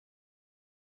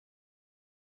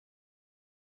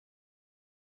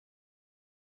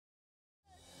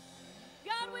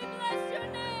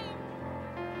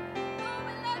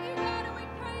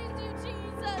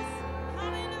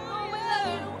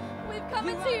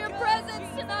your presence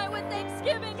tonight with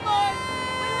thanksgiving, Lord.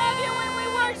 We love you when we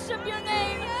worship your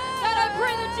name. God, I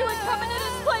pray that you would come into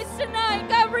this place tonight.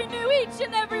 God, renew each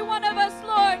and every one of us,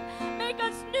 Lord. Make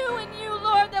us new in you,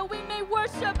 Lord, that we may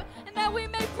worship and that we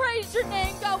may praise your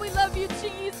name. God, we love you,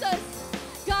 Jesus.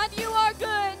 God, you are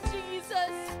good,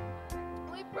 Jesus.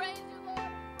 We praise you,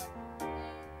 Lord.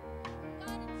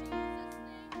 God, in Jesus' name.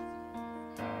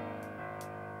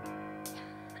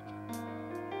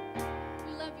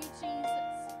 We love you,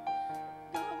 Jesus.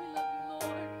 God, we love you,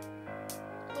 Lord.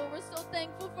 Lord, we're so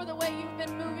thankful for the way you've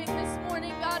been moving this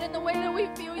morning, God, and the way that we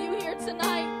feel you here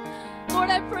tonight. Lord,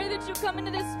 I pray that you come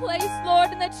into this place,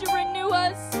 Lord, and that you renew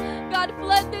us. God,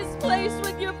 flood this place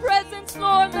with your presence,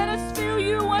 Lord. Let us feel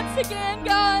you once again,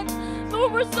 God.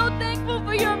 Lord, we're so thankful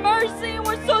for your mercy, and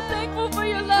we're so thankful for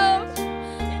your love.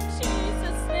 In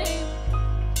Jesus' name.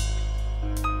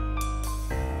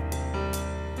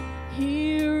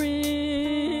 Here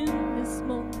in this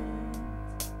moment,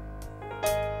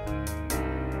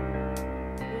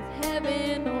 with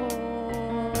heaven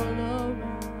all around,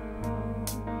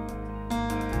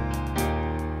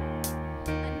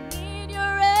 I need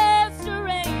your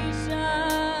restoration.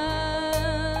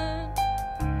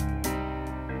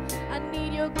 I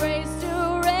need your grace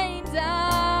to rain down.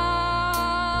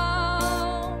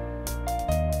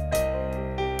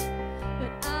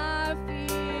 But I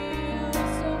feel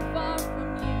so far from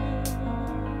you.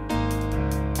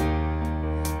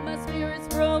 My spirit's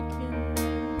broken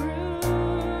and bruised.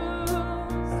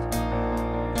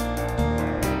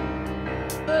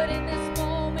 But in this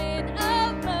moment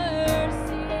of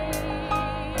mercy,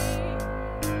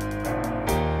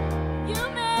 you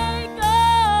make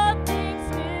all things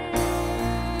new.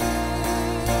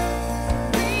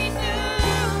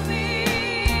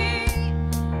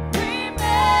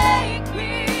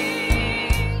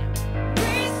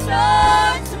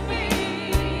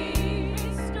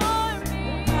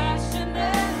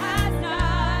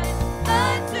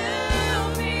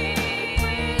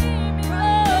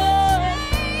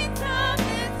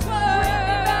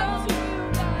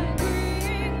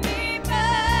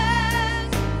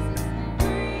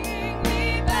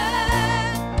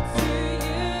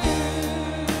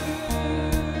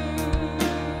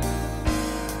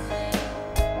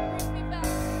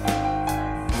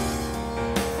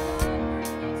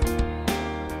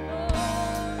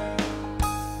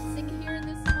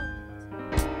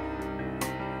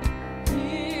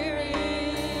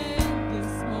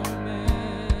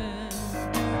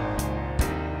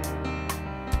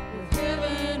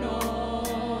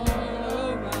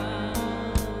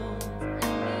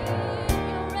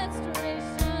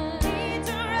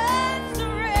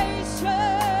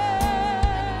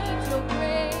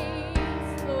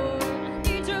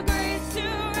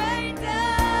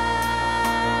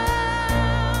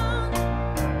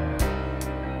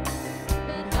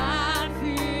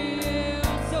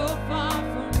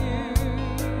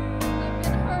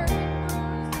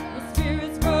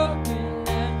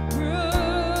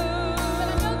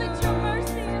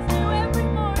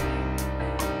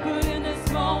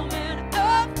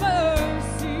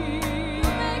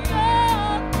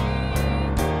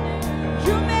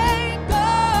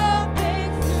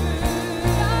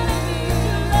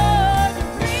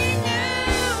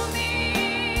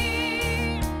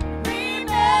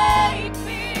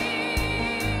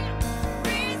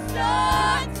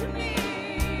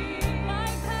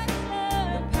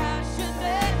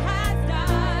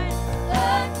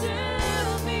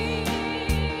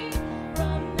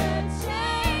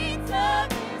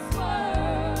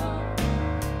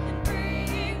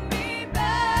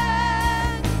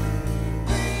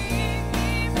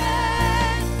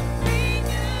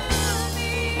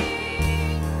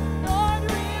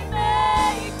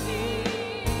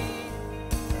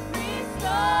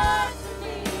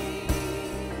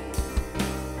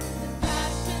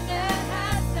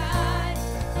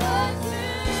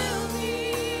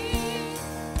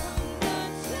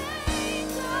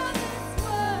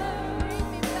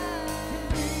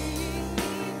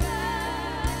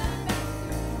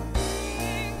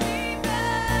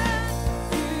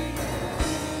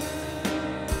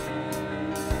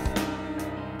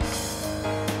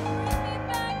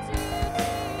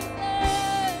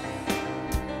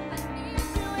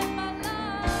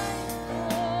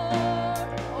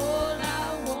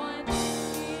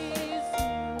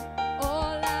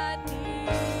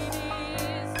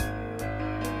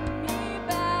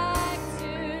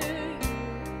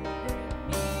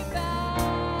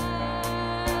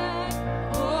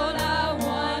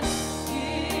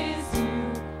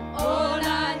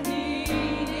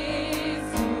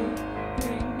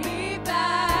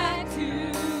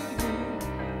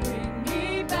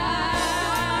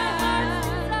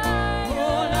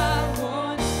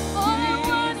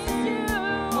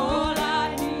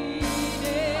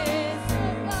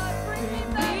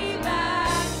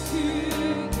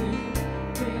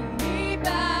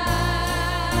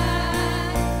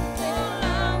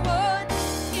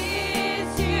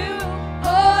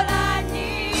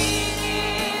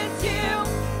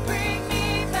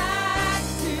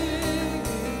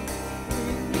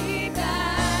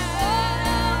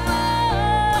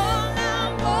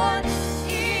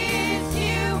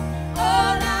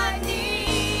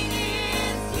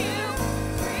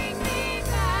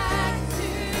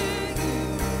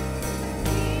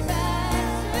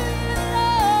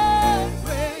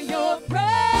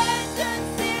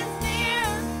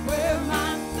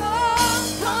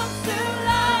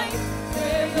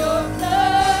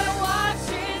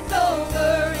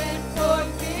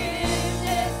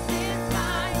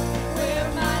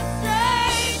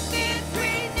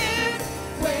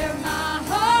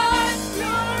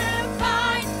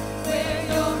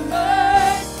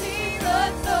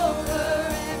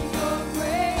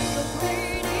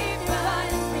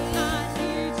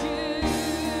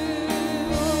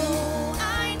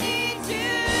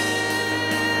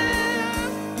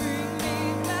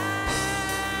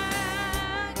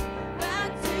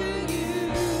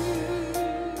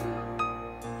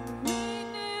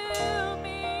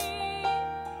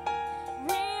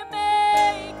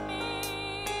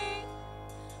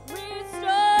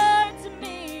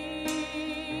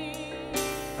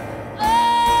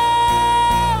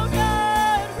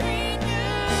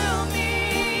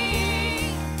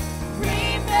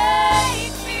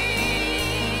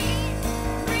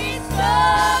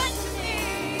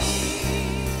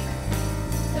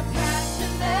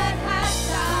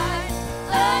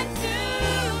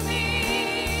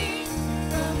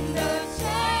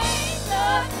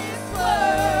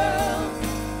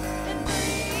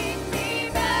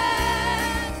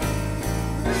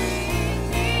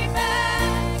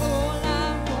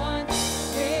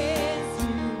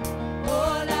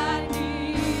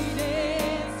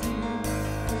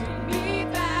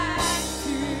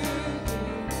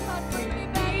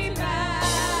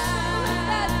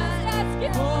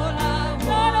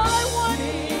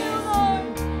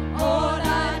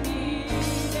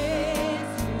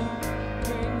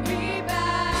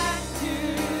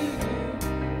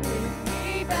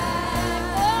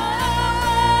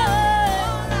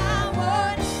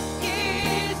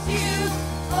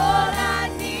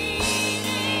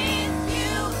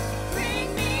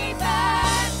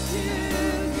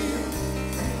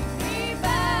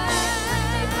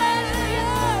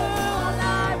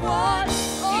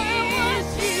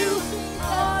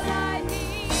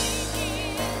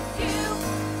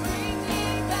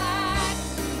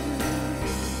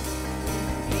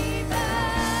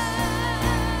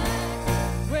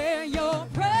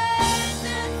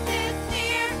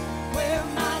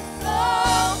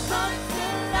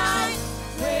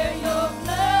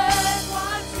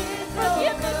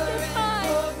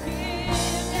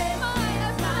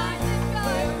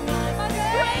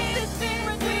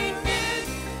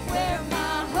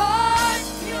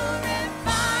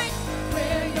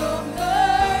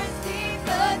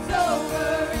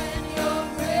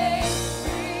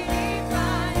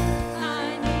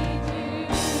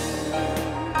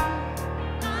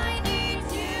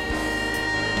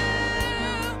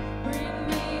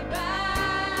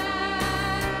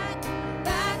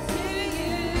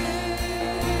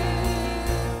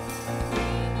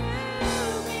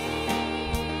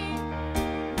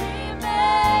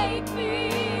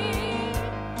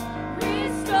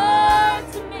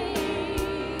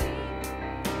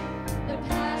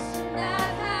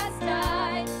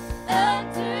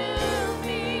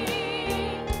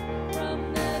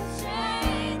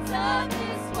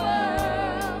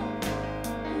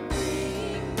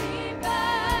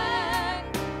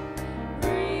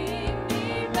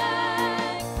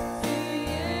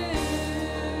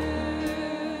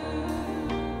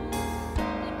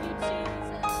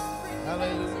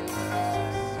 Hallelujah.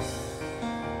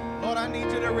 Lord, I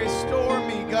need you to restore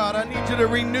me, God. I need you to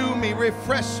renew me,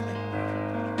 refresh me.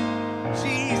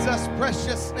 Jesus'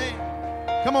 precious name.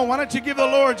 Come on, why don't you give the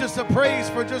Lord just a praise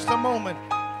for just a moment?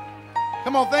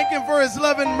 Come on, thank him for his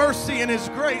love and mercy and his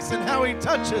grace and how he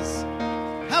touches,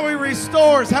 how he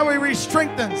restores, how he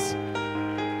re-strengthens,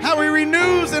 how he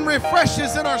renews and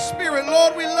refreshes in our spirit.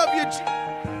 Lord, we love you, Jesus.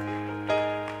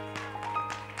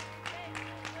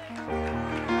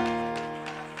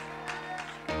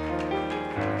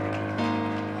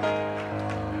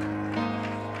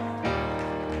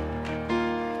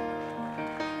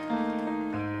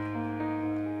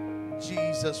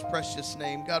 Jesus' precious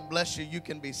name. God bless you. You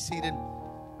can be seated.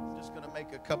 I'm just going to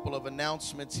make a couple of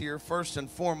announcements here. First and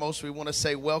foremost, we want to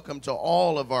say welcome to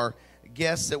all of our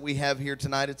guests that we have here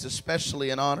tonight. It's especially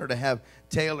an honor to have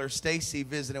Taylor Stacy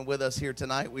visiting with us here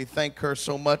tonight. We thank her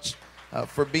so much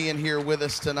for being here with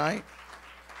us tonight.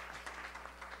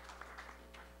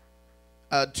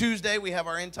 Tuesday, we have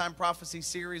our End Time Prophecy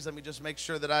series. Let me just make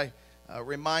sure that I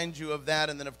remind you of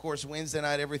that. And then, of course, Wednesday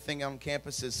night, everything on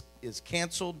campus is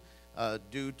canceled.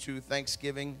 Due to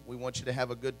Thanksgiving. We want you to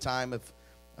have a good time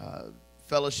of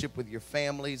fellowship with your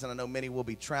families, and I know many will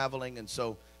be traveling, and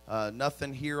so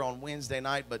nothing here on Wednesday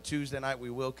night, but Tuesday night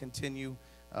we will continue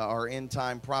our End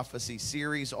Time Prophecy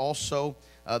series. Also,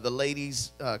 the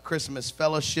ladies' Christmas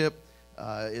fellowship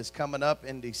is coming up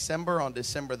in December, on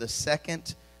December the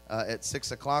 2nd at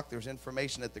 6 o'clock. There's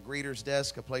information at the greeter's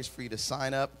desk, a place for you to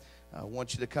sign up. I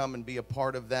want you to come and be a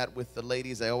part of that with the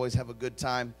ladies. They always have a good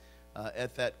time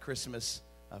at that Christmas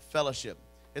fellowship.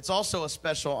 It's also a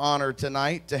special honor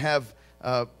tonight to have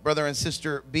Brother and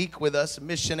Sister Beek with us,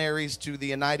 missionaries to the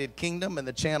United Kingdom and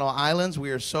the Channel Islands.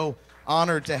 We are so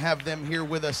honored to have them here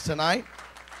with us tonight.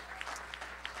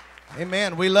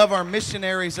 Amen. We love our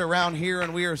missionaries around here,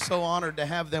 and we are so honored to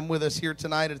have them with us here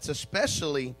tonight. It's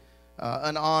especially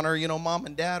an honor. You know, Mom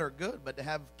and Dad are good, but to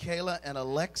have Kayla and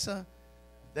Alexa,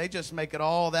 they just make it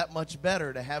all that much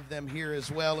better to have them here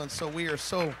as well. And so we are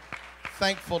so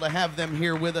thankful to have them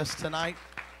here with us tonight.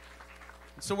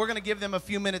 So we're going to give them a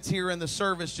few minutes here in the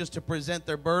service just to present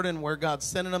their burden, where God's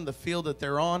sending them, the field that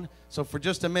they're on. So for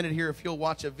just a minute here, if you'll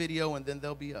watch a video, and then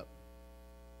they'll be up.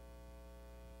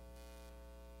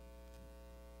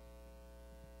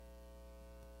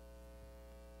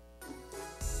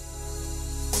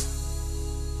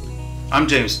 I'm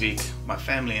James Beek. My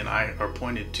family and I are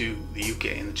appointed to the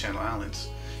UK and the Channel Islands.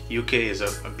 UK is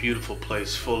a beautiful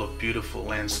place full of beautiful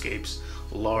landscapes,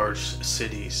 large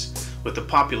cities, with a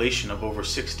population of over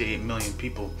 68 million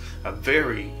people, a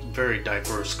very, very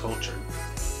diverse culture.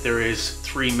 There is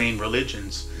 3 main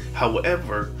religions.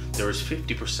 However, there is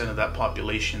 50% of that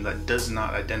population that does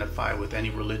not identify with any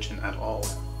religion at all.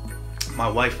 My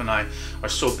wife and I are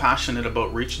so passionate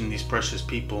about reaching these precious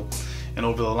people, and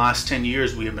over the last 10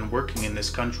 years we have been working in this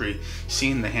country,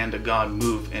 seeing the hand of God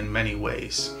move in many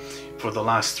ways. For the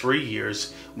last 3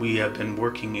 years we have been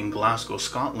working in Glasgow,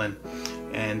 Scotland,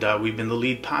 and we've been the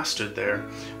lead pastor there,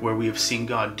 where we have seen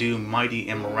God do mighty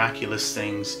and miraculous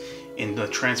things in the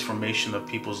transformation of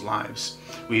people's lives.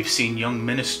 We've seen young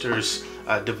ministers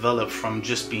develop from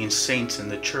just being saints in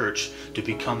the church to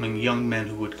becoming young men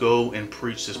who would go and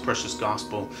preach this precious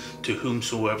gospel to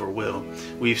whomsoever will.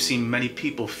 We've seen many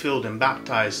people filled and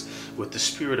baptized with the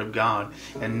Spirit of God,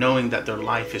 and knowing that their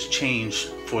life is changed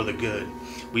for the good.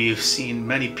 We have seen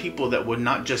many people that would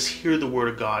not just hear the Word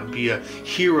of God, be a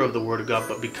hearer of the Word of God,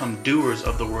 but become doers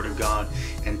of the Word of God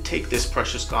and take this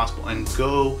precious gospel and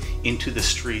go into the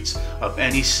streets of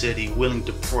any city willing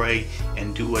to pray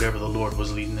and do whatever the Lord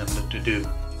was leading them to do.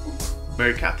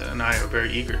 Mary Catherine and I are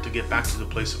very eager to get back to the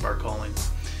place of our calling,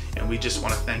 and we just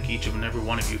want to thank each and every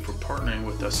one of you for partnering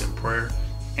with us in prayer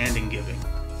and in giving.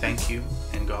 Thank you,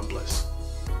 and God bless.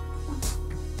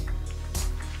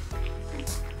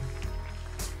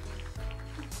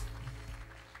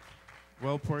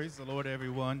 Well, praise the Lord,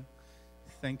 everyone.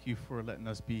 Thank you for letting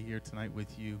us be here tonight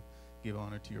with you. Give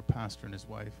honor to your pastor and his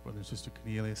wife, Brother and Sister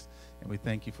Cornelius, and we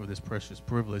thank you for this precious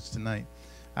privilege tonight.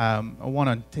 I want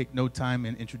to take no time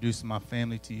in introducing my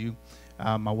family to you.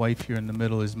 My wife here in the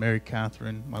middle is Mary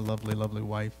Catherine, my lovely, lovely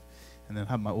wife. And then I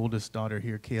have my oldest daughter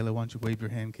here, Kayla. Why don't you wave your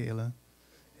hand, Kayla?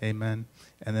 Amen.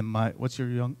 And then what's your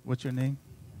name?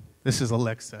 This is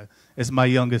Alexa. It's my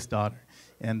youngest daughter.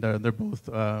 And they're both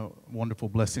wonderful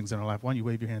blessings in our life. Why don't you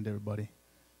wave your hand to everybody?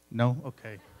 No?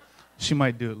 Okay. She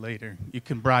might do it later. You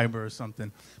can bribe her or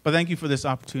something. But thank you for this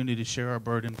opportunity to share our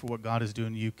burden for what God is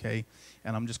doing in the UK.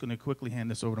 And I'm just going to quickly hand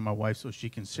this over to my wife so she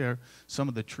can share some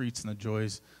of the treats and the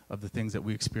joys of the things that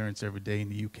we experience every day in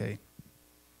the UK.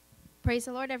 Praise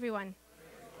the Lord, everyone.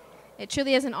 It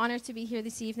truly is an honor to be here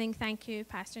this evening. Thank you,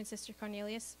 Pastor and Sister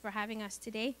Cornelius, for having us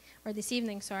today, or this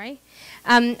evening, sorry.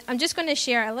 I'm just going to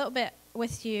share a little bit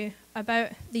with you about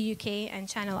the UK and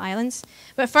Channel Islands.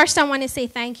 But first, I want to say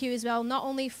thank you as well, not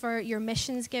only for your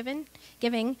missions giving.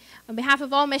 On behalf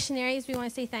of all missionaries, we want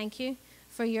to say thank you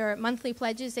for your monthly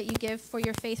pledges that you give for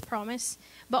your faith promise,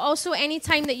 but also any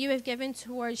time that you have given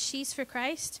towards She's for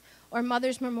Christ or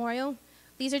Mother's Memorial.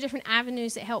 These are different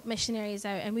avenues that help missionaries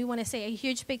out, and we want to say a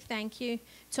huge big thank you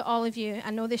to all of you. I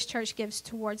know this church gives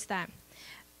towards that.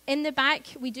 In the back,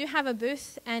 we do have a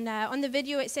booth, and on the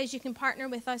video it says you can partner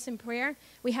with us in prayer.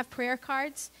 We have prayer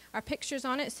cards, our pictures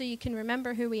on it, so you can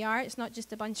remember who we are. It's not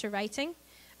just a bunch of writing,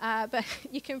 but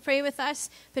you can pray with us,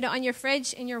 put it on your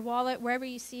fridge, in your wallet, wherever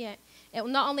you see it. It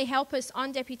will not only help us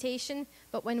on deputation,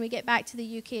 but when we get back to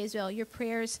the UK as well. Your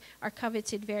prayers are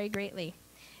coveted very greatly.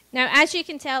 Now, as you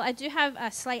can tell, I do have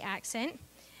a slight accent.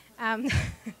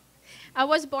 I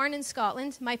was born in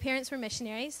Scotland. My parents were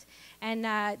missionaries, and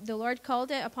the Lord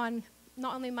called it upon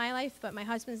not only my life, but my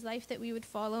husband's life, that we would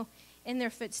follow in their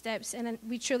footsteps, and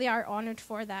we truly are honored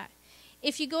for that.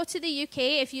 If you go to the UK,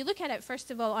 if you look at it,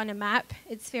 first of all, on a map,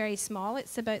 it's very small.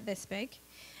 It's about this big.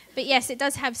 But yes, it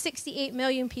does have 68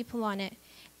 million people on it.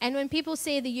 And when people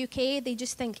say the UK, they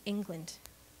just think England.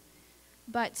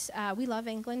 But we love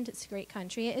England. It's a great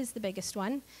country. It is the biggest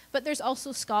one. But there's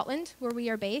also Scotland, where we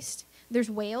are based. There's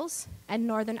Wales and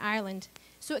Northern Ireland.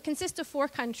 So it consists of 4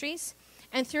 countries.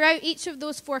 And throughout each of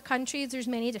those 4 countries, there's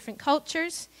many different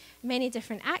cultures, many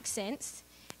different accents,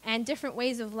 and different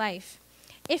ways of life.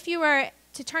 If you were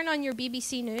to turn on your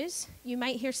BBC News, you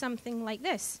might hear something like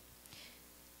this.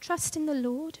 Trust in the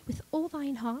Lord with all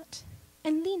thine heart,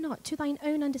 and lean not to thine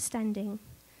own understanding.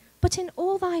 But in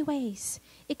all thy ways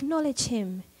acknowledge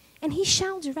him, and he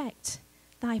shall direct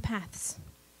thy paths.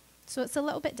 So it's a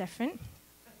little bit different,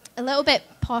 a little bit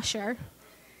posher.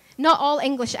 Not all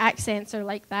English accents are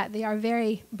like that. They are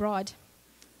very broad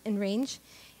in range.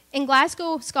 In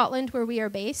Glasgow, Scotland, where we are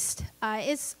based,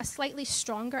 is a slightly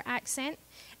stronger accent.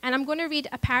 And I'm going to read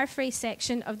a paraphrase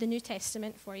section of the New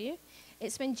Testament for you.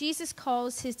 It's when Jesus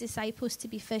calls his disciples to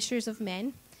be fishers of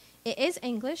men. It is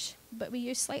English, but we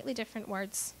use slightly different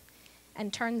words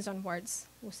and turns on words.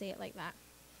 We'll say it like that.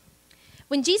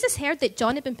 When Jesus heard that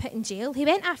John had been put in jail, he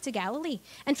went after Galilee.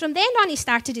 And from then on, he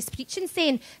started his preaching,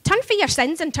 saying, "Turn for your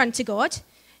sins and turn to God."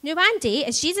 Now, one day,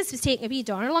 as Jesus was taking a wee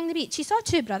dorn along the beach, he saw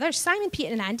 2 brothers, Simon,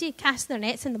 Peter, and Andy, casting their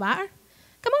nets in the water.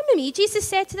 "Come on with me," Jesus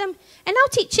said to them, "and I'll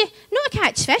teach you not to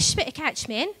catch fish, but to catch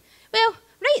men." Well,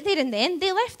 right there and then,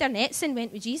 they left their nets and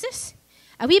went with Jesus.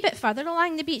 A wee bit further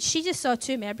along the beach, she just saw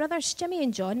 2 mere brothers, Jimmy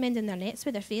and John, mending their nets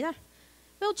with their father.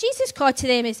 Well, Jesus called to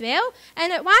them as well,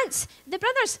 and at once the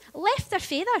brothers left their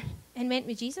father and went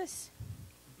with Jesus.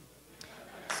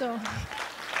 So,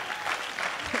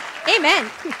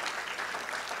 amen.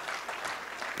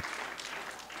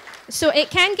 So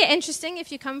it can get interesting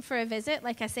if you come for a visit.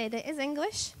 Like I said, it is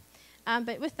English,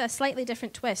 but with a slightly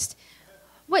different twist.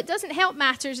 What doesn't help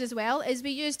matters as well is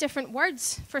we use different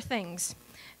words for things.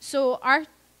 So our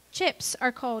chips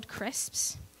are called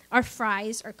crisps. Our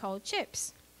fries are called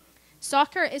chips.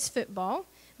 Soccer is football.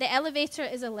 The elevator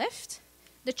is a lift.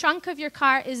 The trunk of your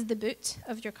car is the boot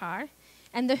of your car.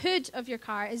 And the hood of your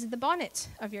car is the bonnet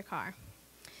of your car.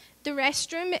 The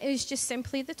restroom is just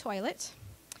simply the toilet.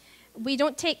 We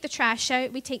don't take the trash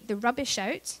out. We take the rubbish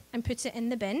out and put it in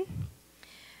the bin.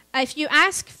 If you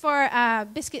ask for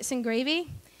biscuits and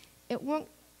gravy, it won't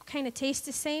kind of taste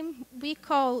the same. We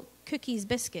call cookies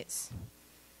biscuits.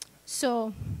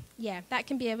 So, yeah, that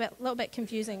can be a little bit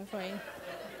confusing for you.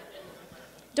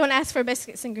 Don't ask for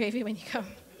biscuits and gravy when you come.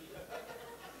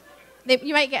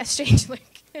 You might get a strange look.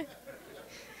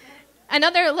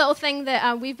 Another little thing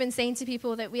that we've been saying to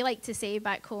people that we like to say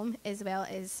back home as well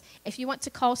is, if you want to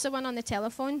call someone on the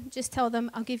telephone, just tell them,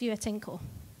 "I'll give you a tinkle."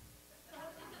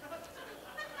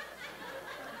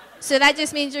 So that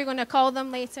just means you're going to call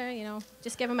them later,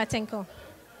 just give them a tinkle.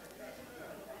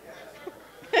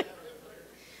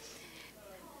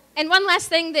 And one last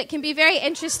thing that can be very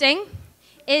interesting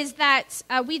is that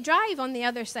we drive on the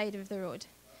other side of the road.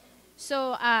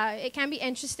 So it can be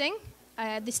interesting.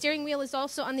 The steering wheel is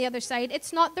also on the other side.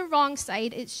 It's not the wrong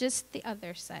side, it's just the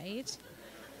other side.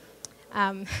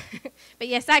 But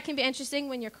yes, that can be interesting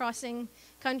when you're crossing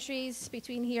countries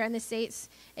between here and the States.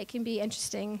 It can be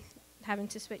interesting having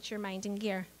to switch your mind in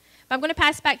gear. But I'm going to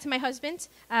pass back to my husband.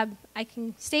 I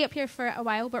can stay up here for a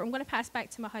while, but I'm going to pass back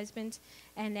to my husband,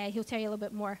 and he'll tell you a little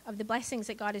bit more of the blessings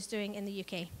that God is doing in the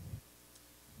UK.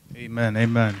 Amen,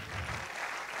 amen.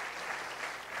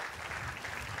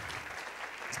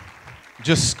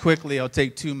 Just quickly, I'll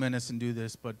take 2 minutes and do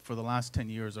this, but for the last 10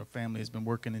 years, our family has been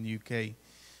working in the UK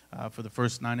For the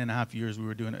first 9.5 years, we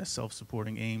were doing it as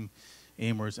self-supporting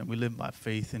aimers, and we live by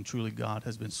faith, and truly God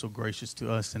has been so gracious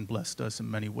to us and blessed us in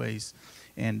many ways,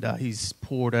 and he's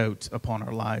poured out upon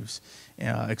our lives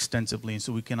extensively, and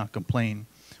so we cannot complain.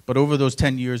 But over those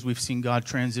 10 years, we've seen God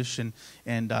transition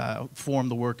and form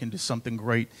the work into something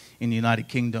great in the United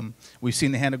Kingdom. We've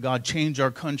seen the hand of God change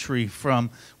our country from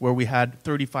where we had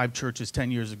 35 churches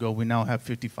 10 years ago. We now have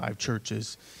 55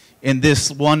 churches. In this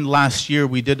one last year,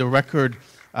 we did a record.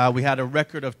 We had a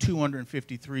record of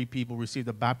 253 people receive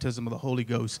the baptism of the Holy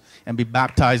Ghost and be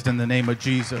baptized in the name of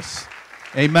Jesus.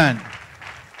 Amen.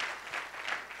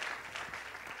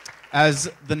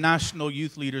 As the national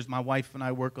youth leaders, my wife and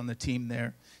I work on the team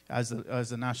there as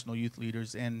the national youth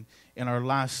leaders. And in our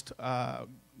last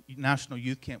national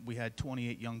youth camp, we had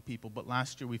 28 young people. But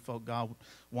last year, we felt God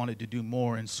wanted to do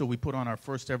more. And so we put on our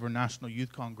first ever National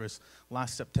Youth Congress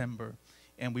last September.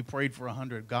 And we prayed for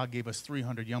 100. God gave us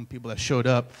 300 young people that showed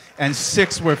up. And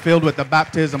 6 were filled with the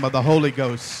baptism of the Holy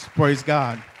Ghost. Praise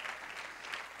God.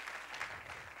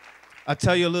 I'll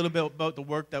tell you a little bit about the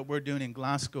work that we're doing in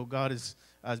Glasgow. God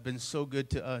has been so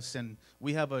good to us, and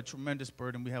we have a tremendous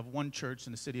burden. We have one church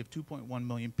in the city of 2.1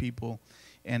 million people,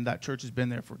 and that church has been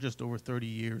there for just over 30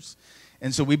 years.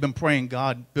 And so we've been praying,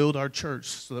 God, build our church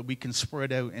so that we can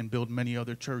spread out and build many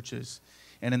other churches.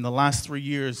 And in the last 3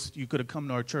 years, you could have come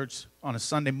to our church on a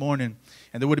Sunday morning,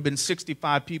 and there would have been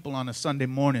 65 people on a Sunday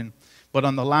morning. But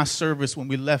on the last service, when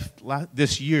we left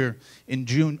this year on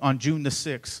June the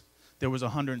 6th, there was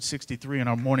 163 in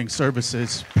our morning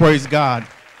services. Praise God.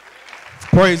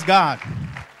 Praise God.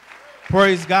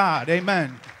 Praise God.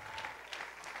 Amen.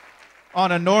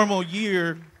 On a normal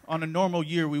year,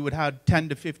 we would have 10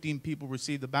 to 15 people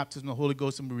receive the baptism of the Holy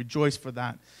Ghost, and we rejoice for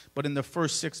that. But in the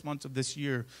first 6 months of this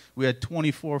year, we had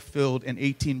 24 filled and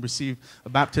 18 receive a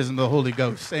baptism of the Holy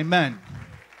Ghost. Amen.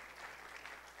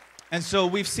 And so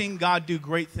we've seen God do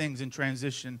great things in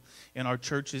transition in our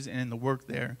churches and in the work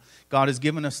there. God has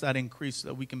given us that increase so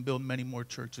that we can build many more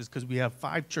churches, because we have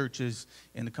 5 churches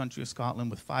in the country of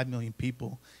Scotland with 5 million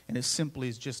people, and it simply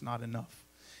is just not enough.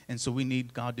 And so we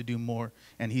need God to do more,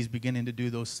 and he's beginning to do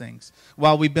those things.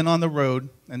 While we've been on the road,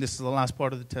 and this is the last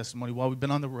part of the testimony, while we've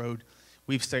been on the road,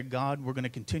 we've said, God, we're going to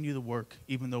continue the work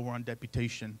even though we're on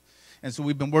deputation. And so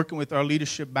we've been working with our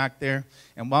leadership back there.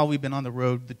 And while we've been on the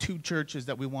road, the 2 churches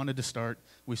that we wanted to start,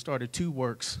 we started 2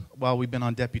 works while we've been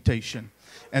on deputation.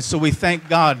 And so we thank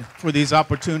God for these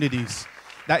opportunities.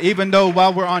 That even though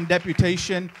while we're on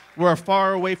deputation, we're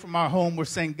far away from our home, we're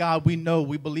saying, God, we know,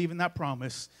 we believe in that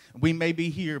promise. We may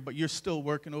be here, but you're still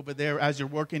working over there. As you're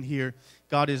working here,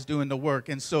 God is doing the work.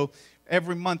 And so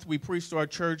every month we preach to our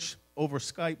church over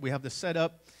Skype. We have the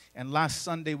setup. And last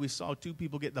Sunday, we saw 2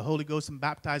 people get the Holy Ghost and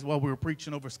baptized while we were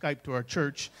preaching over Skype to our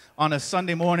church on a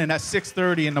Sunday morning at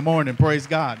 6:30 in the morning. Praise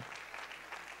God.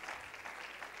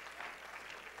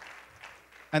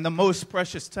 And the most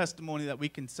precious testimony that we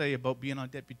can say about being on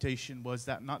deputation was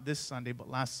that not this Sunday, but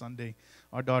last Sunday,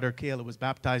 our daughter Kayla was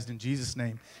baptized in Jesus'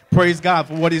 name. Praise God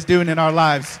for what he's doing in our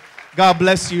lives. God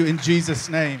bless you in Jesus'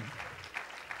 name.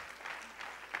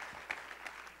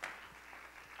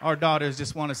 Our daughters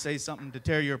just want to say something to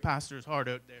tear your pastor's heart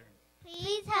out there.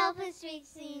 Please help us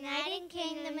reach the United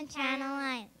Kingdom and Channel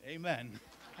Islands. Amen.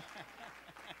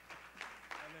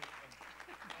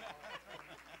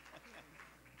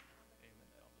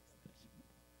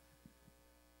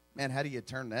 Man, how do you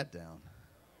turn that down?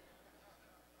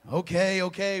 Okay,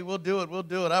 we'll do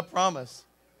it, I promise.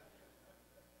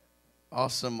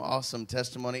 Awesome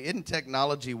testimony. Isn't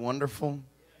technology wonderful?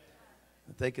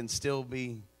 That they can still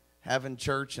be having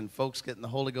church and folks getting the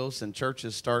Holy Ghost and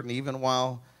churches starting even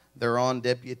while they're on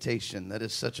deputation. That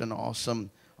is such an awesome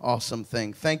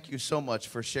thing. Thank you so much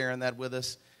for sharing that with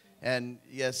us. And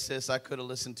yes, sis, I could have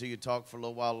listened to you talk for a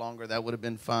little while longer. That would have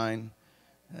been fine.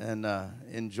 And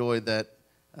enjoyed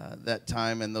that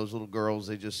time. And those little girls,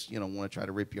 they just, want to try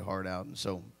to rip your heart out. And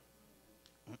so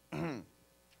I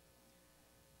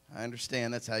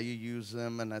understand that's how you use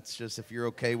them. And that's just, if you're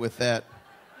okay with that.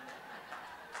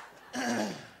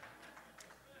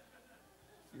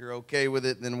 You're okay with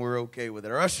it, then we're okay with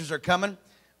it. Our ushers are coming.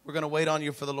 We're going to wait on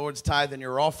you for the Lord's tithe and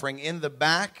your offering. In the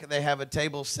back, they have a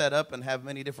table set up and have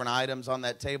many different items on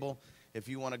that table. If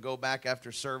you want to go back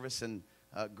after service and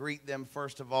greet them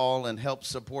first of all and help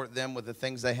support them with the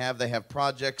things they have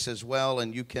projects as well,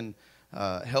 and you can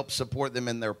help support them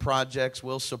in their projects.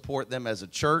 We'll support them as a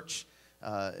church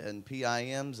and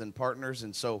PIMs and partners.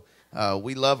 And so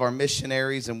we love our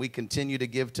missionaries, and we continue to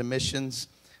give to missions.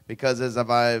 Because as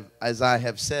I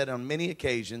have said on many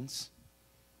occasions,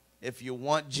 if you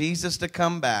want Jesus to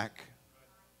come back,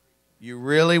 you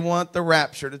really want the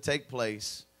rapture to take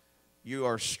place, you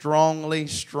are strongly,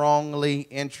 strongly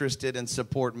interested in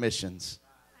support missions.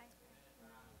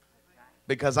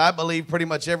 Because I believe pretty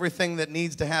much everything that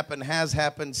needs to happen has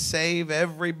happened, save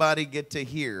everybody get to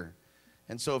hear.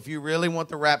 And so if you really want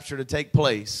the rapture to take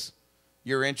place,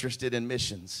 you're interested in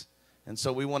missions. And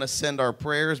so we want to send our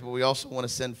prayers, but we also want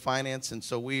to send finance. And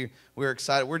so we're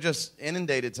excited. We're just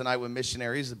inundated tonight with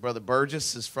missionaries. Brother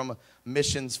Burgesss is from a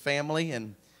missions family,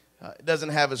 and doesn't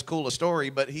have as cool a story,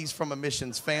 but he's from a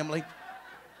missions family.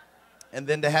 And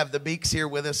then to have the Beeks here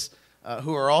with us,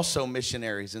 who are also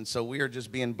missionaries. And so we are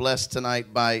just being blessed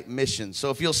tonight by missions.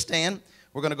 So if you'll stand,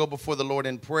 we're going to go before the Lord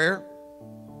in prayer.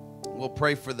 We'll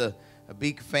pray for the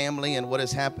Beek family and what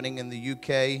is happening in the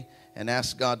UK, and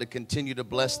ask God to continue to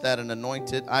bless that and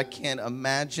anoint it. I can't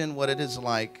imagine what it is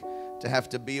like to have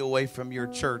to be away from your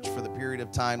church for the period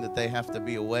of time that they have to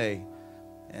be away.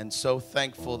 And so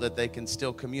thankful that they can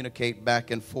still communicate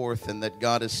back and forth, and that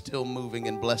God is still moving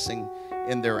and blessing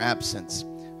in their absence.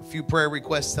 A few prayer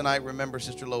requests tonight. Remember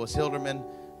Sister Lois Hilderman,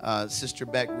 Sister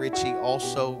Beck Ritchie.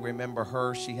 Also remember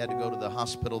her. She had to go to the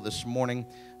hospital this morning,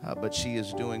 but she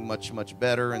is doing much, much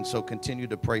better. And so continue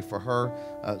to pray for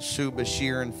her. Sue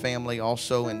Bashir and family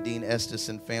also, and Dean Estes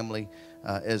and family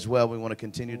as well. We want to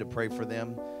continue to pray for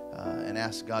them and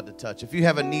ask God to touch. If you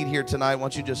have a need here tonight, why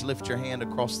don't you just lift your hand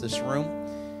across this room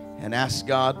and ask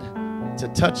God to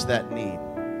touch that need.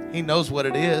 He knows what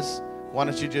it is. Why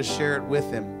don't you just share it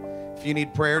with Him? If you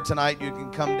need prayer tonight, you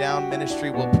can come down. Ministry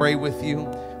will pray with you.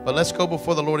 But let's go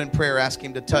before the Lord in prayer. Ask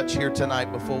Him to touch here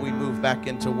tonight before we move back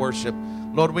into worship.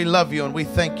 Lord, we love you and we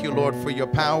thank you, Lord, for your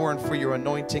power and for your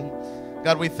anointing.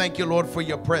 God, we thank you, Lord, for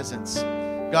your presence.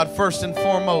 God, first and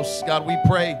foremost, God, we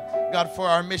pray, God, for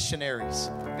our missionaries.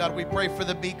 God, we pray for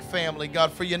the Beek family.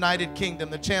 God, for United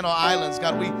Kingdom, the Channel Islands.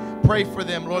 God, we pray for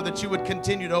them, Lord, that you would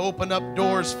continue to open up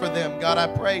doors for them. God, I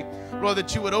pray, Lord,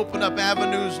 that you would open up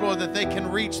avenues, Lord, that they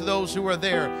can reach those who are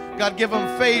there. God, give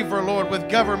them favor, Lord, with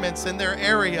governments in their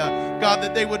area. God,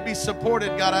 that they would be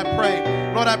supported. God, I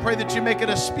pray. Lord, I pray that you make it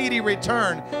a speedy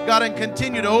return. God, and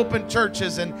continue to open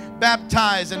churches and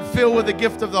baptize and fill with the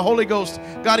gift of the Holy Ghost.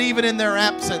 God, even in their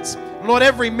absence. Lord,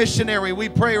 every missionary, we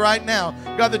pray right now,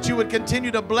 God, that you would continue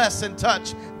to bless and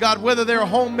touch. God, whether they're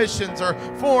home missions or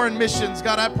foreign missions,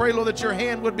 God, I pray, Lord, that your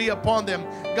hand would be upon them.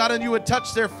 God, and you would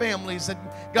touch their families. And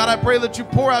God, I pray that you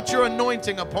pour out your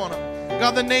anointing upon them.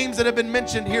 God, the names that have been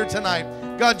mentioned here tonight,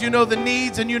 God, you know the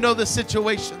needs and you know the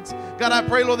situations. God, I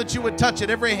pray, Lord, that you would touch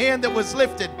it. Every hand that was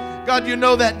lifted, God, you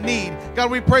know that need.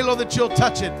 God, we pray, Lord, that you'll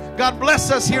touch it. God,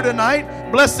 bless us here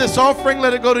tonight. Bless this offering.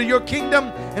 Let it go to your kingdom.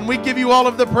 And we give you all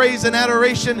of the praise and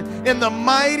adoration in the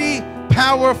mighty,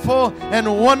 powerful,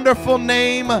 and wonderful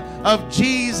name of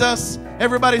Jesus.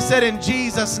 Everybody said, in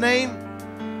Jesus' name.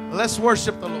 Let's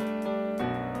worship the Lord.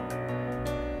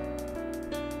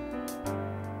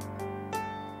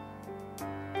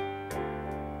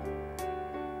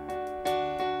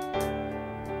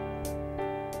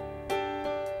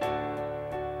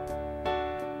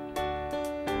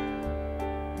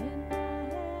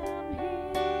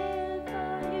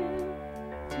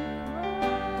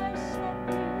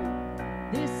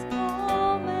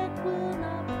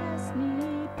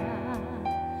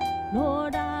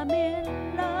 Lord, I'm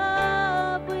in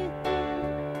love with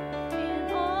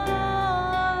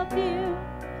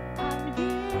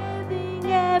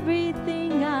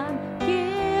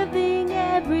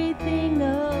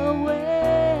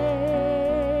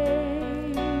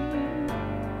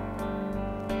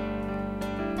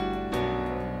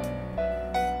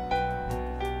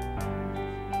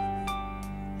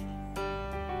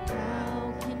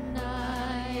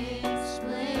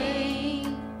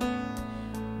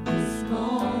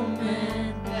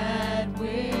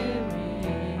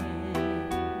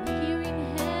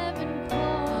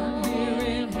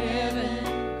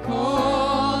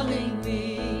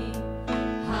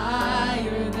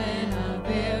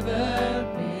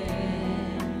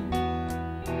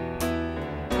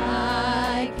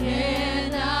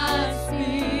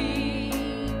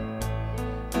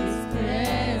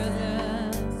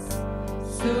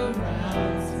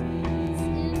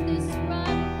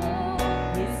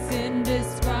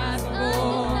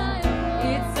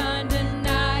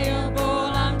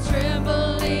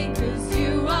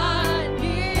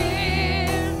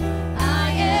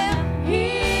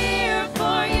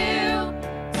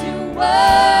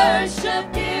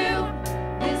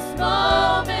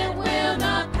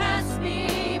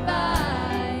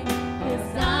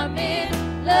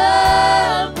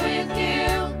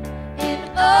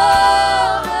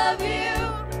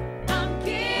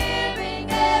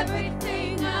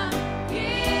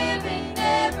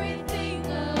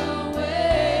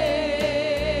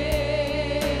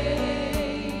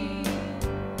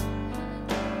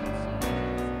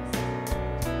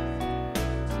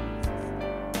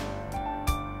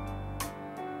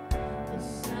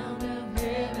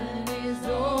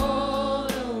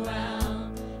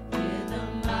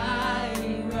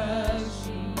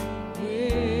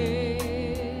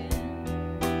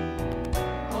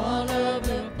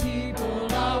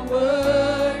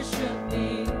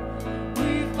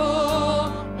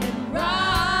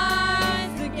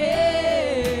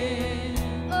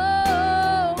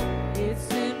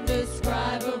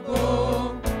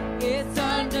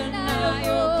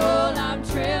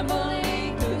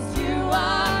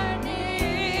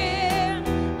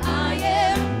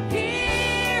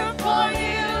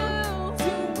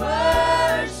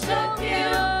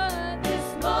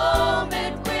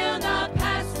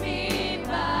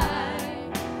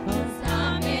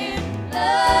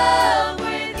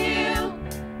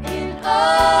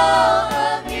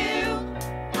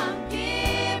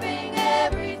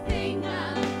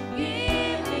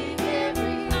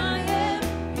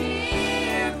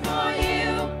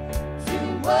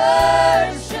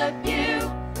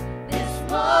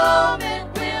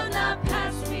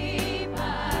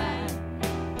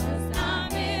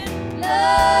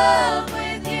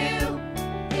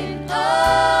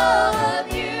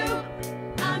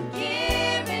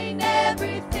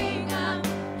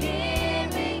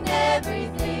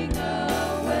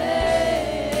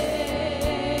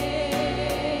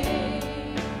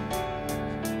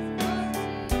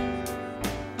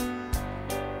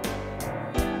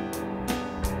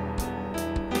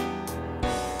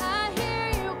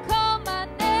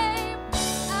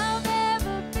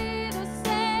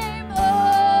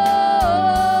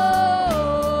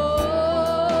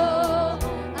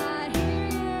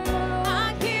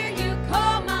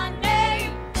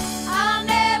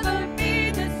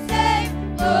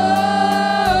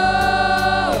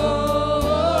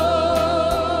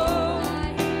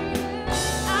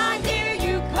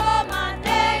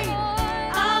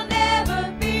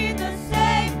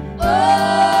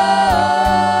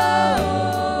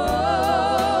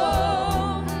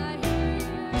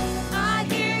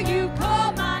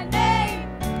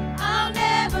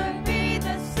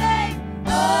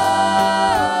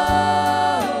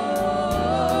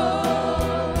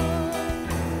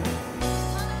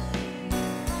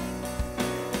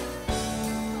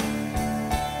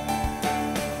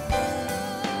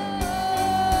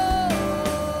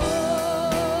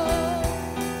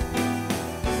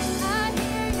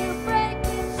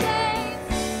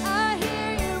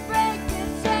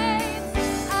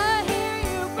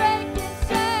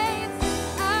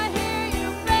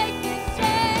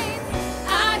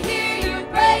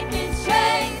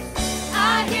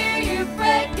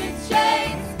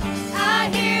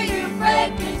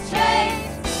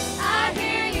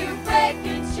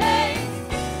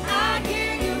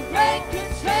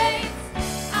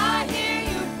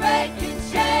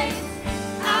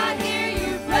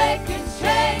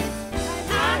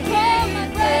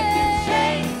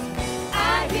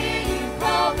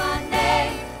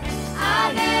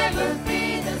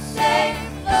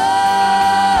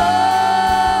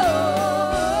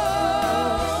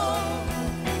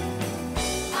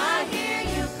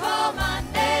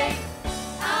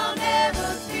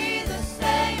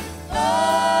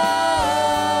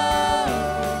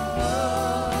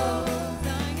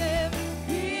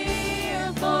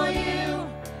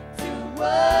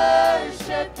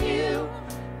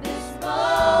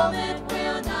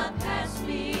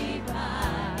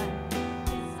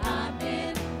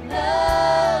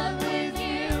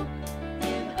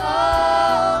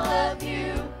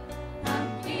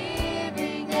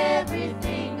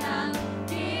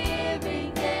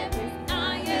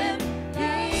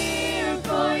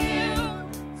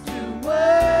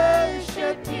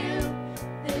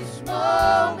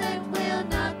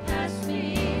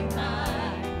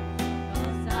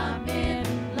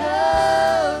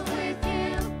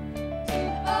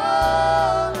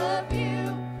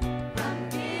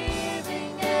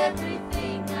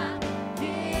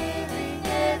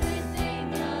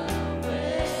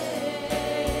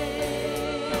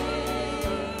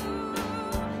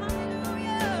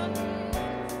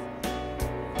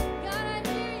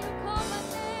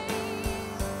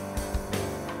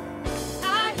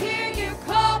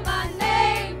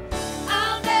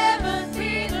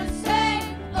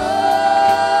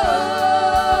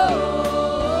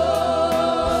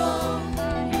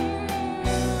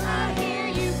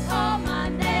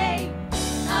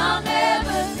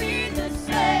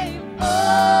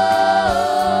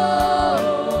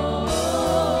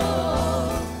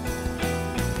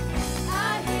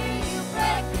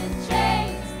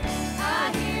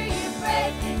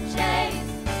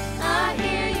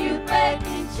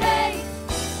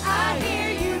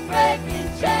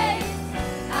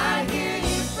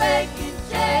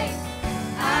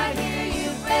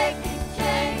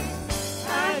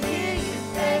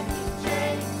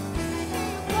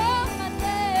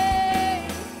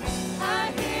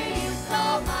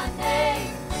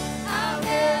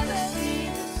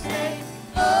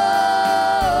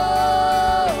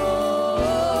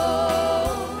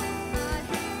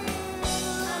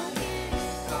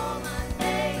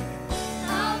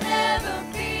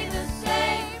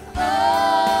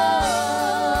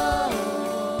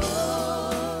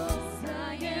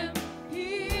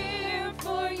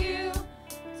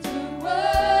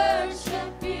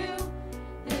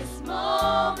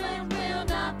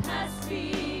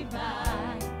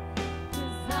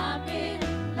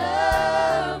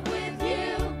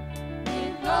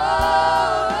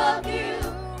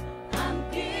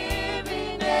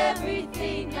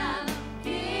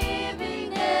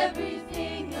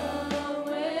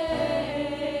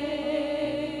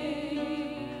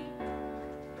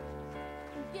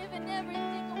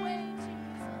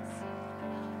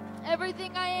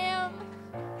Everything I am,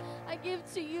 I give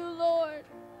to you, Lord.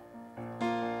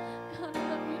 God, I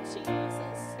love you,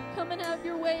 Jesus. Come and have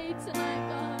your way tonight,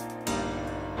 God.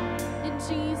 In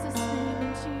Jesus' name,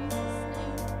 in Jesus' name.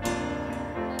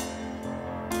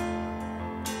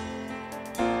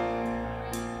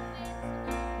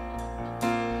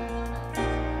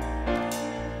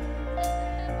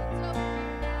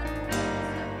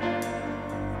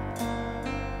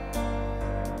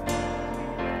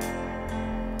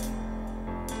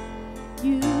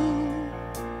 You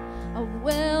are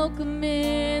welcome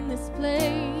in this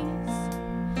place,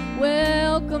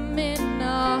 welcome in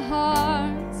our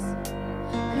hearts.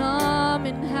 Come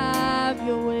and have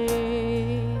your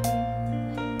way.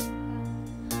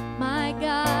 My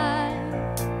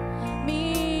God,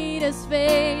 meet us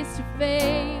face to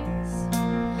face,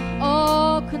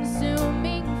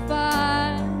 all-consuming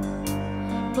fire,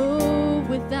 move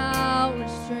without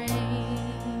restraint.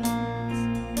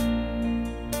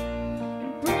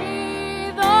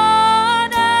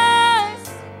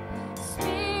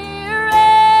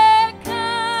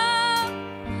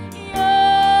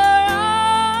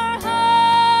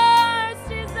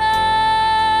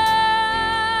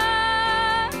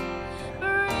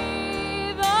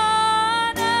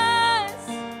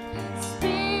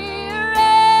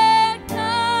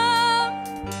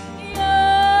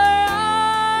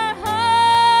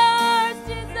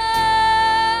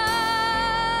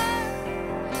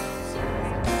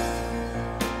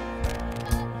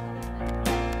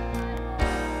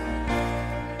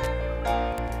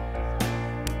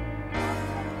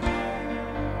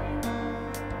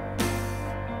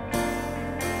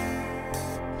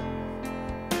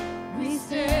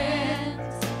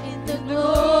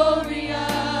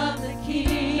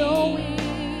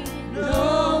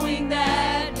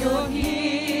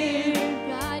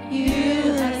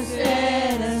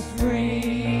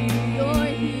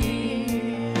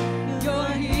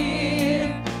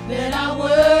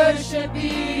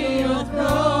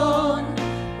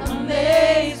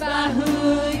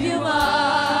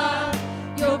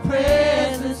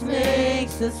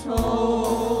 This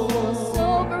whole.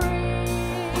 So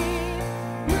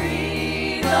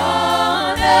breathe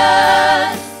on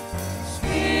us,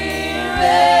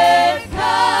 Spirit,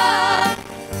 come.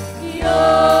 You're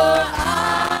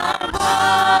our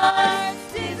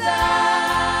heart's desire.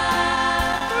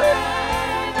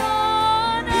 Breathe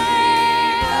on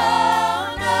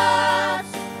us,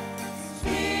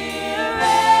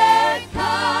 Spirit,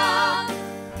 come.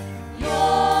 You're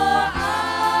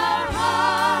our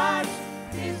heart's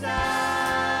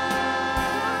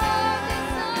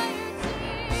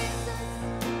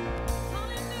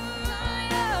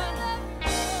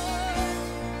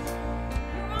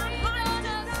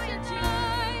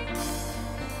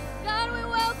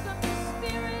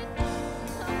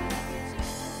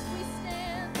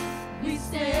We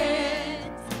stand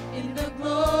in the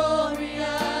glory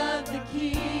of the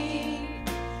King,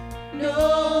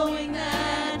 knowing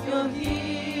that you're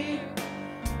here.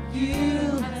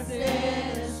 You have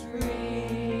set us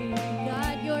free.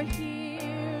 God, you're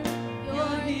here.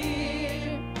 You're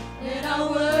here. Let our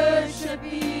worship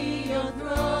be your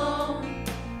throne.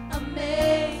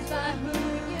 Amazed by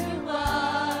who you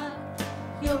are,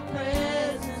 your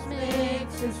presence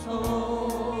makes us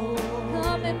whole.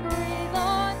 Come and breathe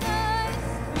on us.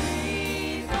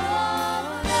 Breathe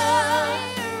on us.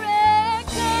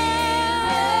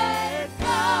 Spirit,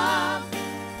 come.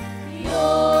 You're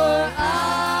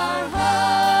our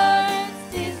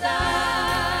heart's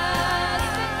desire.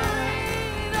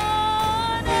 Breathe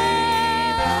on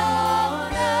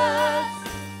us.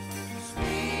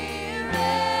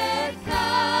 Spirit,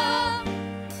 come.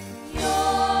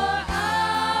 You're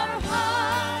our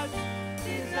heart's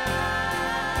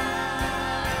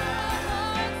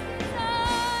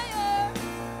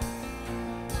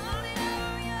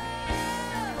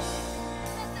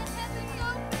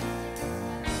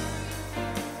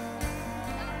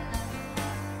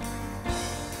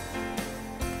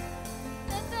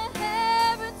Let the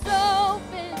heavens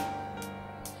open.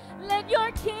 Let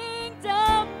your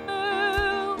kingdom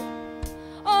move.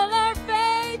 All our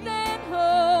faith and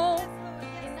hope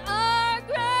in our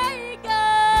great God.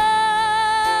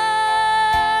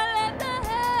 Let the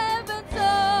heavens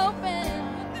open.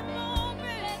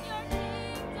 Let your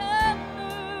kingdom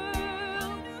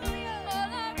move.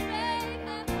 All our faith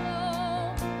and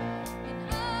hope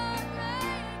in our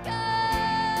great God.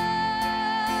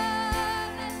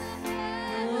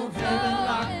 Heaven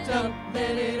locked up,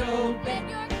 let it open.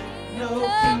 No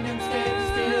kingdom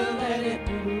stand still, let it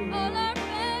move.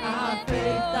 Our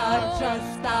faith, our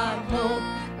trust, our hope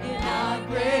in our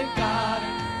great God,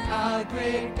 our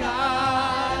great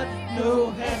God.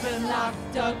 No heaven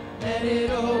locked up, let it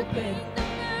open.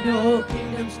 No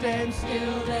kingdom stand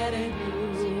still, let it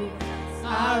move.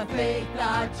 Our faith,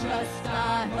 our trust,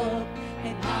 our hope,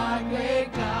 and our great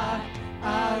God,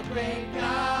 our great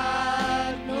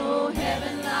God. No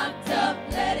heaven locked up,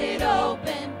 let it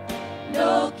open.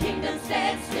 No kingdom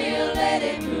stand still, let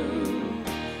it move.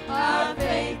 Our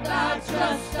faith, our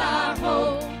trust, our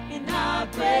hope, in our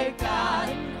great God,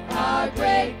 our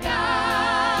great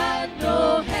God.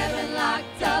 No heaven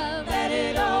locked up, let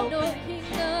it open.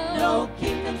 No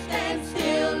kingdom stand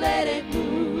still, let it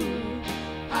move.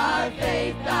 Our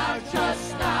faith, our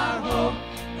trust, our hope,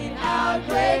 in our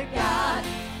great God,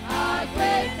 our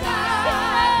great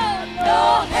God. No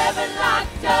heaven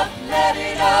locked up, let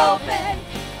it open.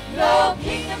 No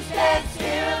kingdom stand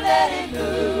still, let it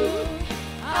move.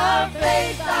 Our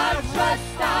faith, our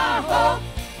trust, our hope,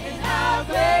 in our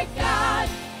great God,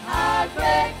 our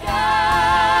great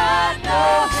God. No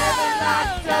heaven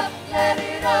locked up, let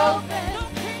it open.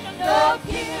 No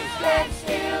kingdom stand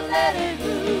still, let it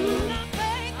move.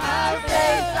 Our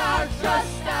faith, our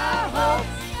trust, our hope,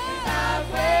 in our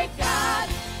great God,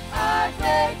 our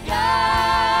great God.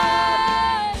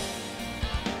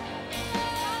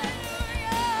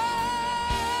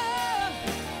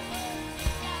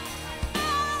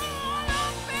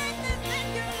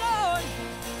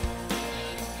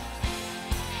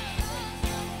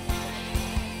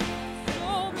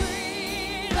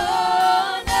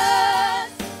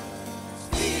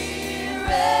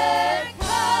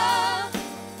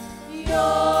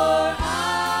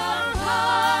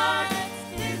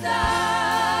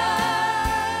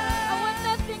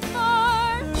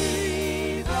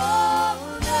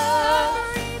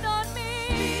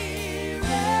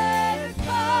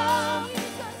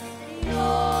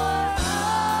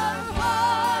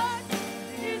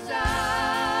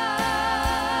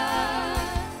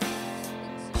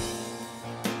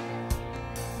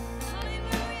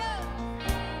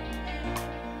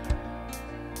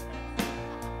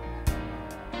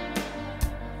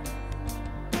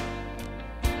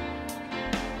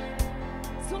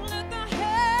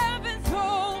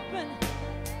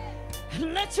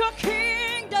 Let your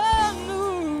kingdom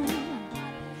move,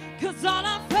 'cause all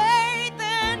our faith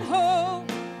and hope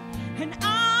in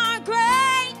our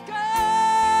great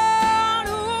God.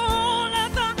 Oh,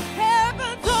 let the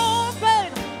heavens open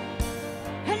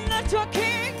and let your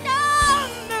kingdom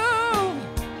move.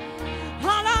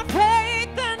 All our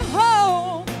faith and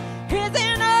hope is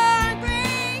in our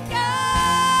great God.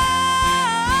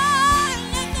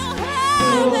 Let the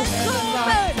heavens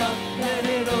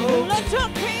open, let your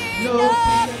kingdom no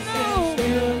kingdom stand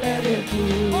still, let it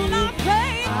move. on our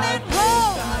faith and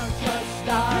hope, our trust,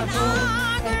 our and hope,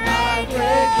 our and our great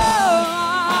great God,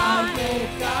 God. our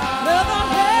great God. Let the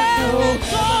heavens No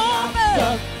open, heaven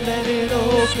let it let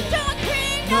open. your No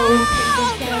kingdom kingdom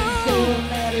stand still, move.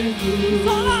 let it move.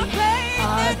 On our faith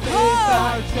Our and faith, hope,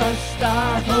 our trust,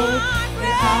 our hope, our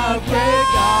and our great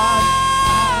God,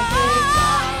 our great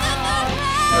God.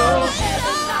 No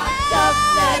heaven locked up,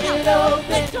 let it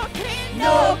open.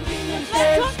 No kingdom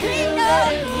stand still,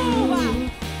 let it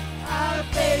move. Our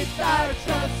faith, our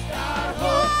trust, our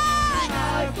hope, and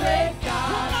our great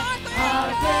God, our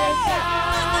great God.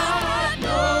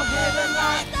 No heaven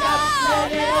locked up,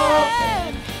 let it open.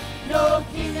 No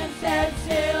kingdom stand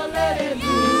still, let it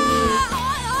move.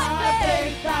 Our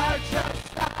faith, our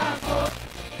trust, our hope,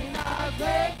 in our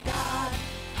great God,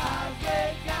 our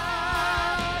great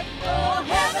God. No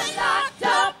heaven locked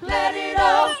up, let it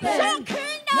open.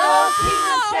 No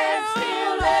kingdom stand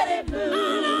still, let it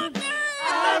move.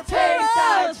 Our faith,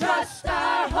 our trust,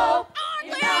 our hope,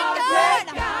 in our great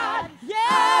God,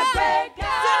 our great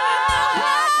God.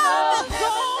 No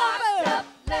heaven locked up,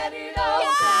 let it open.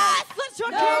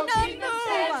 No kingdom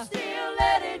stand still,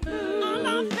 let it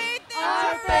move.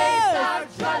 Our faith, our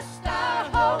trust, our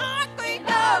hope, in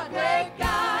our great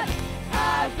God,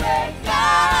 our great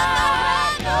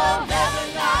God. No heaven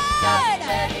locked up,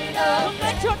 let it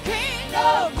open.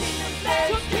 No kingdom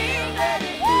stand still,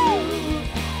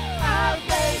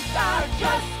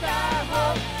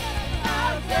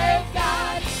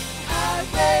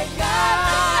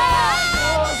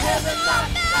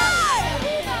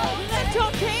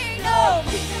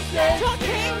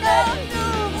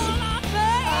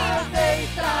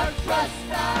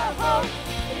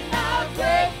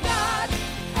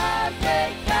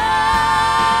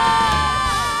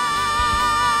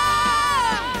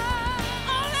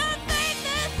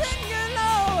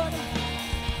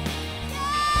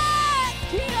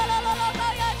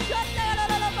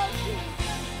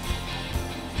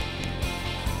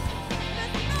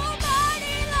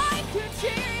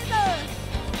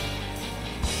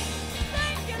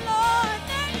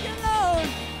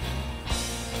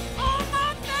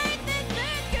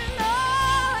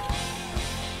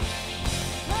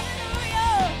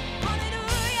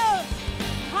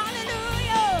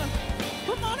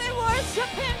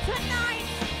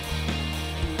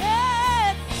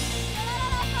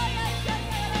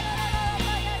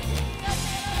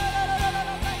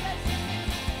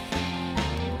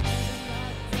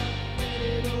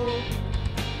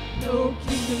 No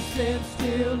kingdom stands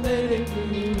still, let it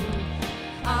move.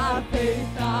 Our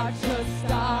faith, our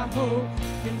trust, our hope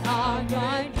in our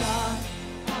great God.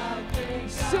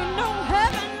 So no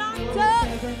heaven locked up.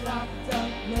 Heaven locked up,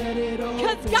 let it open.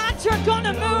 Because God, you're going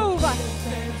to move.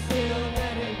 Stand still,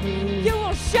 let it move. You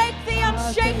will shake the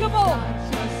unshakable.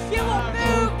 You will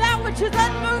move that which is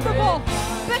unmovable.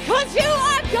 Because you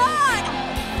are God.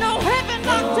 No heaven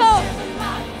locked up.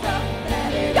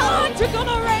 God, you're going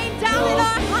to rain down in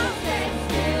our house,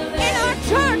 in our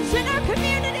church, in our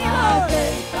community, Our Lord.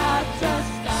 faith, our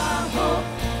trust, our hope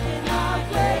in our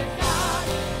great God.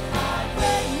 Our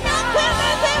great God. Nothing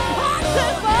is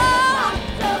impossible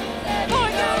for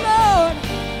you, Lord.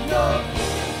 No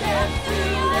kingdom stands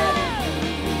still, let it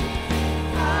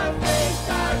move. Our faith,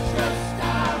 our trust,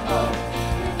 our hope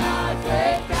in our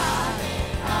great God.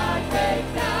 Our great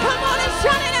God. Come on and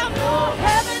shout it out. No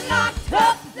heaven locked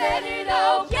up, let it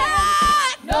open.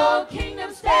 Yes! No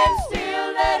kingdom stands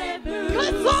still, let it move.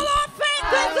 Because all our faith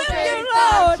Our is in faith, you,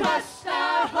 our Lord. trust,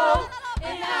 our hope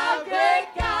in our great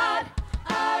God.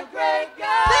 Our great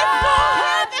God. There's no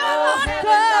heaven No locked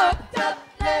heaven up. locked up,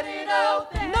 let it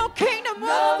open. No kingdom No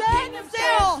will stand kingdom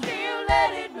still. stands still,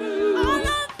 let it move. All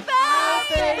our Our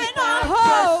faith faith, and our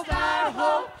trust, hope. our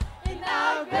hope in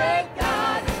our great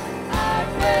God. Our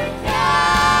great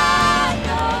God.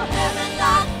 No heaven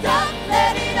locked up,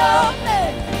 let it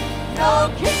open. No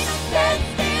kingdom stands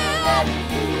still, let it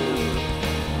move.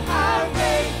 Our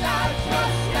faith, our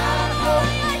trust, our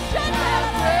hope in our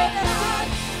great God.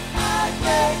 Our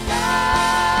great God.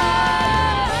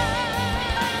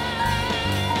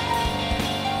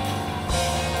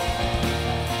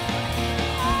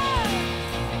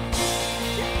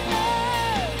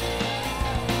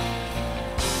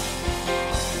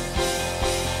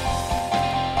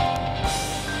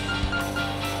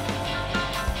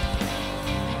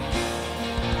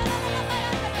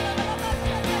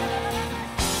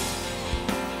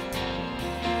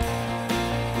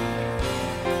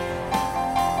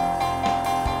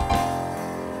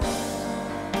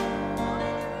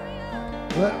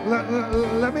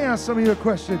 Let me ask some of you a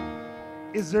question.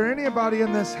 Is there anybody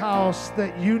in this house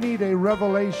that you need a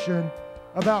revelation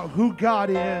about who God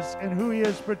is and who He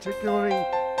is particularly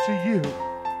to you?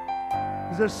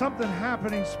 Is there something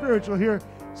happening spiritual here?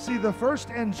 See, the first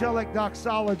angelic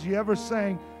doxology ever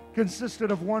sang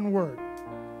consisted of one word.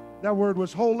 That word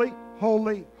was holy,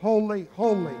 holy, holy,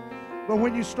 holy. But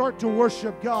when you start to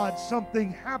worship God,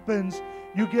 something happens.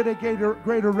 You get a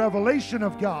greater revelation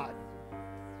of God,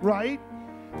 right?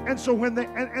 And so when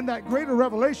and that greater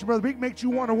revelation, Brother Beak, makes you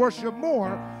want to worship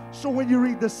more. So when you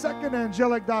read the second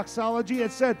angelic doxology,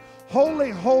 it said,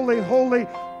 holy, holy, holy,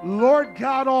 Lord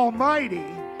God Almighty.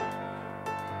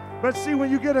 But see,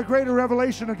 when you get a greater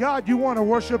revelation of God, you want to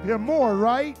worship Him more,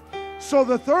 right? So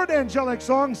the third angelic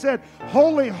song said,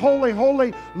 holy, holy,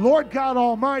 holy, Lord God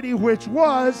Almighty, which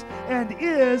was and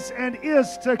is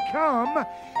to come.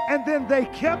 And then they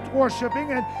kept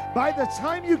worshiping, and by the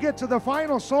time you get to the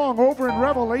final song over in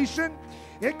Revelation,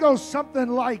 it goes something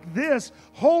like this: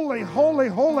 holy, holy,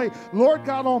 holy, Lord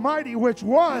God Almighty, which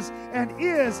was and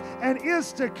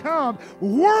is to come.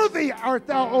 Worthy art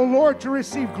thou, O Lord, to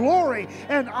receive glory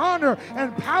and honor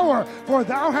and power, for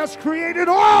thou hast created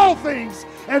all things,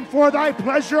 and for thy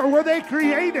pleasure were they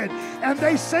created. And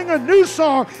they sing a new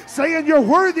song, saying, you're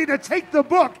worthy to take the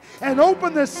book and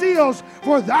open the seals,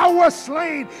 for thou wast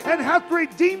slain and hath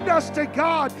redeemed us to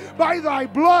God by thy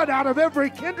blood out of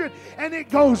every kindred. And it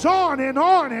goes on and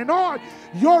on and on.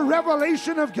 Your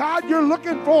revelation of God you're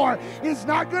looking for is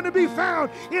not going to be found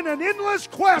in an endless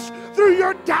quest through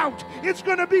your doubt. It's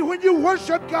going to be when you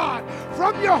worship God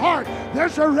from your heart.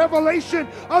 There's a revelation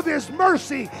of His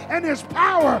mercy and His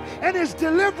power and His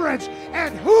deliverance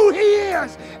and who He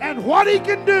is and what He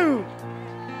can do.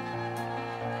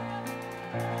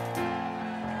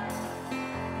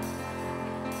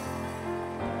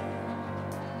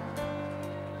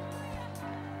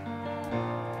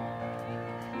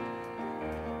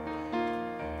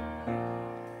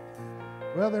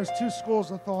 Well, there's two schools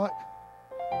of thought.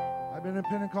 I've been in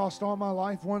Pentecost all my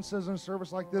life. One says in a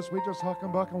service like this, we just huck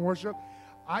and buck and worship.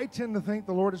 I tend to think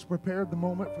the Lord has prepared the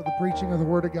moment for the preaching of the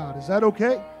Word of God. Is that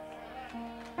okay?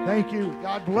 Thank you.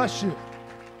 God bless you.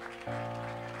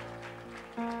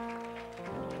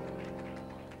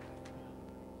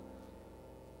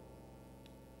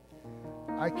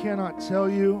 I cannot tell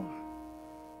you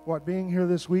what being here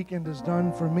this weekend has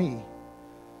done for me.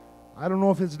 I don't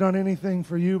know if it's done anything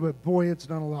for you, but boy, it's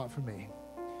done a lot for me.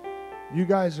 You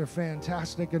guys are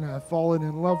fantastic, and I've fallen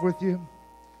in love with you.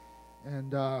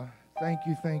 And thank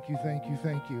you, thank you, thank you,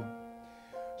 thank you.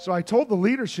 So I told the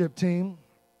leadership team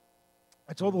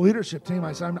I told the leadership team,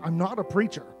 I said, I'm not a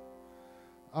preacher.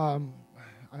 I'm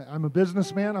a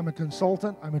businessman. I'm a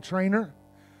consultant. I'm a trainer.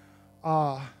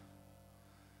 And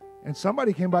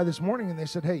somebody came by this morning and they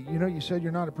said, hey, you know, you said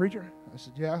you're not a preacher? I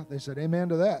said, yeah. They said, amen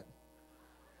to that.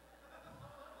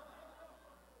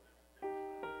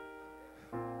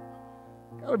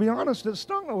 Got to be honest, it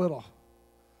stung a little.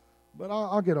 But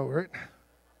I'll get over it.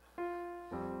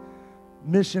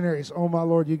 Missionaries, oh my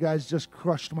Lord, you guys just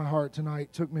crushed my heart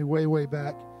tonight. Took me way, way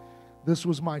back. This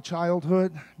was my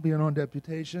childhood, being on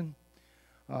deputation.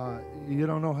 You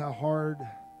don't know how hard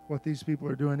what these people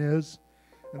are doing is.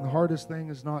 And the hardest thing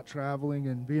is not traveling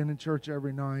and being in church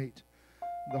every night.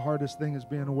 The hardest thing is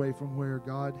being away from where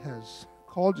God has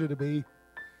called you to be.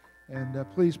 And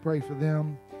please pray for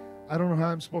them. I don't know how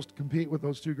I'm supposed to compete with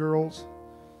those two girls.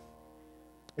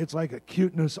 It's like a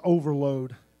cuteness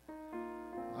overload.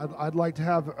 I'd like to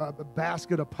have a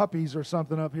basket of puppies or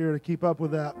something up here to keep up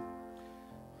with that.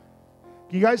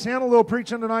 Can you guys handle a little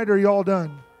preaching tonight, or are you all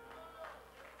done?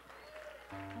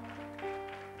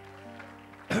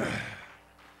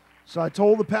 So I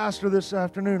told the pastor this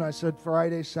afternoon, I said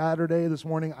Friday, Saturday, this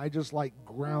morning, I just like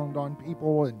ground on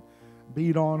people and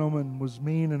beat on them and was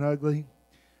mean and ugly.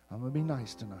 I'm going to be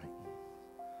nice tonight.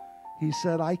 He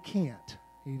said, I can't.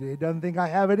 He doesn't think I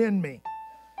have it in me.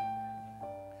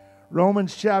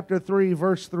 Romans chapter 3,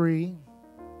 verse 3.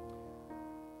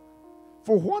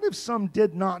 For what if some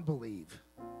did not believe?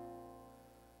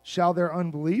 Shall their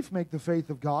unbelief make the faith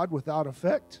of God without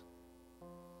effect?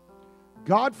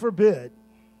 God forbid.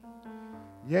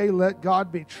 Yea, let God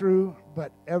be true,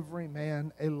 but every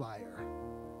man a liar.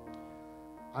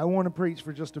 I want to preach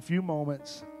for just a few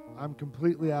moments. I'm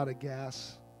completely out of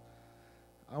gas.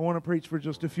 I want to preach for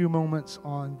just a few moments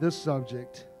on this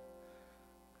subject.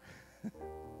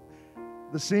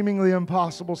 The seemingly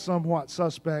impossible, somewhat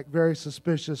suspect, very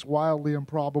suspicious, wildly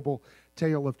improbable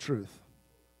tale of truth.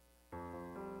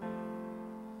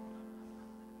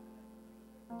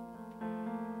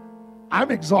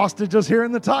 I'm exhausted just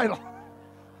hearing the title.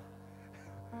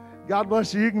 God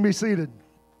bless you. You can be seated.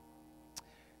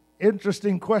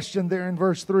 Interesting question there in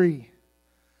verse 3.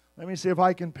 Let me see if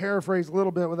I can paraphrase a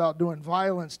little bit without doing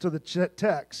violence to the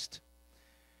text.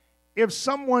 If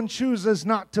someone chooses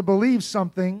not to believe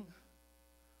something,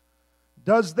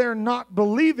 does their not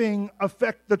believing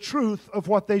affect the truth of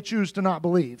what they choose to not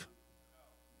believe?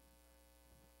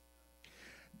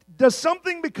 Does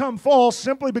something become false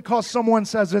simply because someone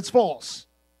says it's false?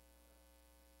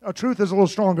 Now, truth is a little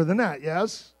stronger than that,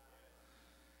 yes?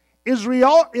 Is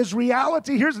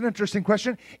reality, here's an interesting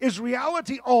question, is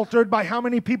reality altered by how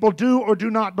many people do or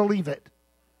do not believe it?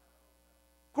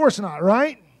 Of course not,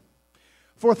 right?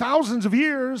 For thousands of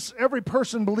years, every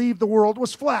person believed the world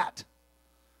was flat.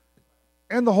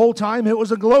 And the whole time it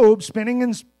was a globe spinning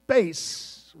in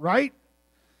space, right?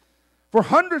 For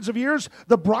hundreds of years,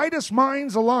 the brightest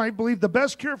minds alive believed the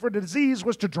best cure for disease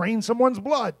was to drain someone's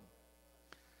blood.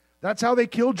 That's how they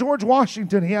killed George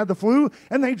Washington. He had the flu,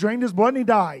 and they drained his blood, and he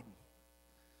died.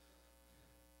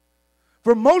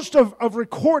 For most of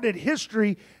recorded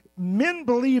history, men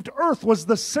believed Earth was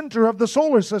the center of the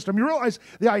solar system. You realize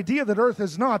the idea that Earth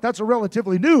is not, that's a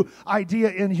relatively new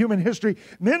idea in human history.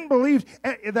 Men believed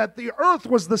that the Earth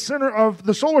was the center of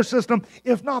the solar system,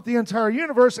 if not the entire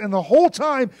universe. And the whole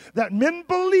time that men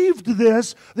believed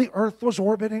this, the Earth was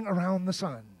orbiting around the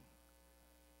sun.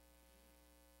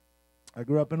 I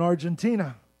grew up in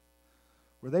Argentina,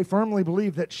 where they firmly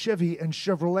believe that Chevy and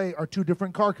Chevrolet are two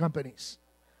different car companies.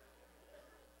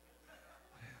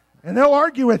 And they'll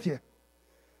argue with you.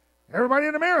 Everybody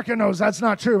in America knows that's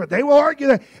not true, but they will argue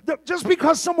that just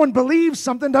because someone believes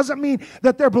something doesn't mean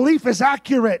that their belief is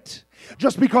accurate.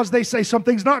 Just because they say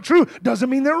something's not true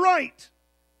doesn't mean they're right.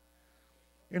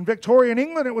 In Victorian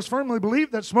England, it was firmly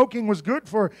believed that smoking was good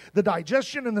for the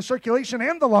digestion and the circulation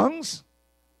and the lungs,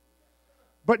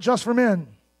 but just for men.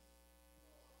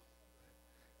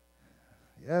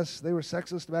 Yes, they were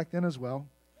sexist back then as well.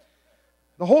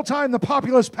 The whole time the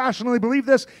populace passionately believed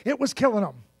this, it was killing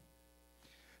them.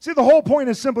 See, the whole point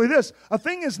is simply this. A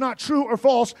thing is not true or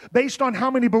false based on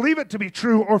how many believe it to be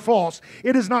true or false.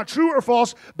 It is not true or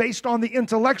false based on the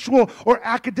intellectual or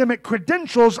academic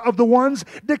credentials of the ones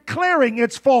declaring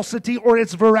its falsity or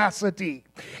its veracity.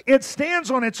 It stands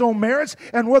on its own merits,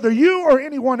 and whether you or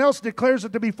anyone else declares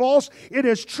it to be false, it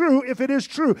is true if it is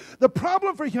true. The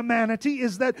problem for humanity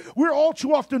is that we're all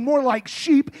too often more like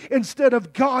sheep instead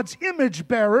of God's image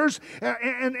bearers.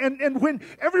 And when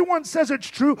everyone says it's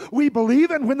true, we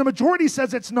believe, and when the majority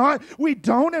says it's not, we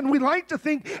don't. And we like to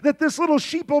think that this little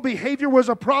sheeple behavior was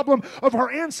a problem of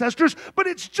our ancestors, but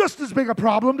it's just as big a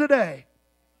problem today.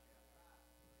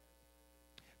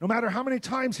 No matter how many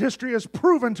times history has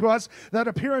proven to us that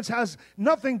appearance has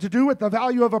nothing to do with the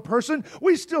value of a person,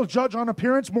 we still judge on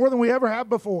appearance more than we ever have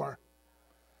before.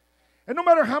 And no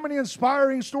matter how many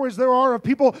inspiring stories there are of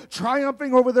people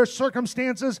triumphing over their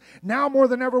circumstances, now more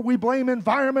than ever we blame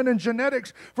environment and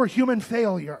genetics for human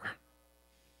failure.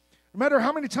 No matter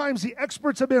how many times the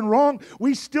experts have been wrong,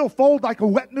 we still fold like a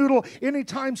wet noodle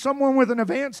anytime someone with an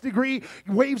advanced degree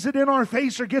waves it in our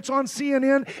face or gets on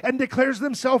CNN and declares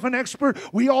themselves an expert.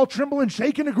 We all tremble and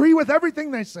shake and agree with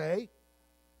everything they say.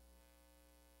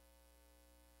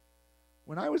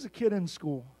 When I was a kid in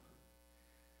school,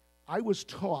 I was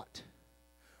taught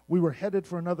we were headed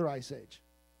for another ice age.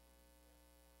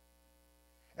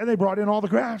 And they brought in all the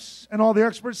graphs, and all the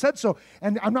experts said so.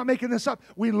 And I'm not making this up.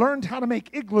 We learned how to make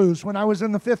igloos when I was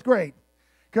in the 5th grade.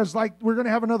 Because, we're going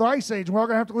to have another ice age, and we're all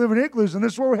going to have to live in igloos, and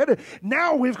this is where we're headed.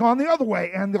 Now we've gone the other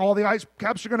way, and all the ice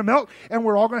caps are going to melt, and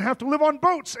we're all going to have to live on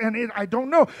boats. And I don't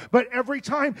know. But every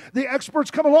time the experts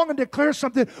come along and declare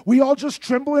something, we all just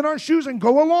tremble in our shoes and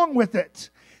go along with it.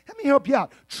 Let me help you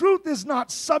out. Truth is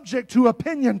not subject to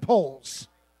opinion polls.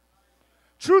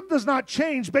 Truth does not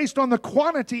change based on the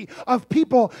quantity of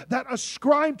people that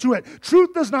ascribe to it.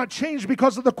 Truth does not change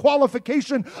because of the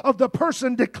qualification of the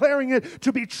person declaring it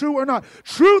to be true or not.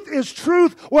 Truth is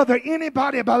truth whether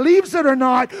anybody believes it or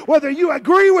not, whether you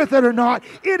agree with it or not.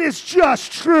 It is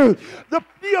just truth. The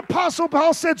Apostle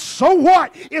Paul said, so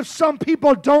what if some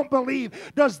people don't believe?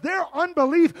 Does their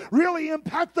unbelief really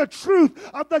impact the truth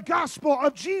of the gospel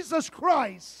of Jesus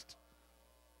Christ?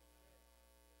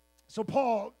 So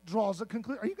Paul draws a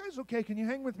conclusion. Are you guys okay? Can you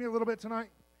hang with me a little bit tonight?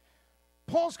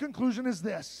 Paul's conclusion is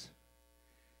this.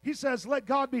 He says, let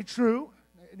God be true.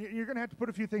 You're going to have to put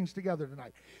a few things together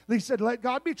tonight. He said, let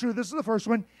God be true. This is the first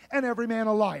one. And every man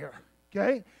a liar.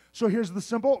 Okay? So here's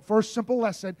the first simple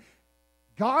lesson.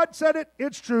 God said it,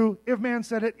 it's true. If man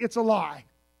said it, it's a lie.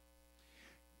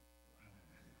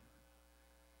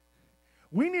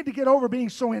 We need to get over being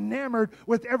so enamored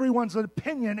with everyone's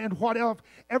opinion and what else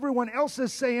everyone else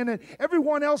is saying. And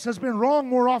everyone else has been wrong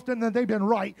more often than they've been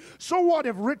right. So what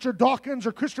if Richard Dawkins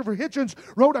or Christopher Hitchens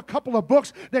wrote a couple of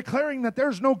books declaring that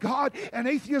there's no God and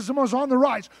atheism is on the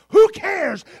rise? Who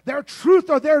cares? Their truth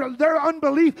or their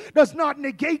unbelief does not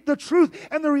negate the truth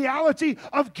and the reality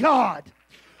of God.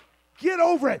 Get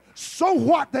over it. So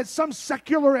what that some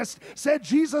secularist said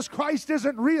Jesus Christ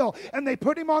isn't real and they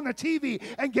put him on the TV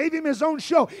and gave him his own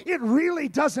show? It really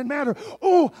doesn't matter.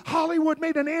 Oh, Hollywood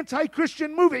made an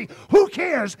anti-Christian movie. Who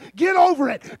cares? Get over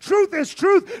it. Truth is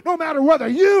truth no matter whether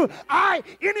you, I,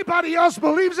 anybody else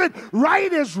believes it.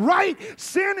 Right is right.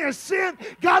 Sin is sin.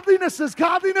 Godliness is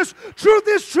godliness. Truth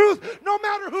is truth no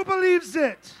matter who believes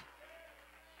it.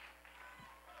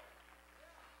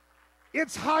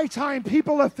 It's high time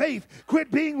people of faith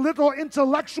quit being little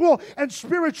intellectual and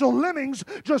spiritual lemmings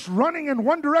just running in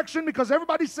one direction because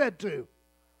everybody said to.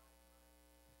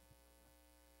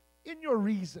 In your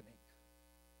reasoning,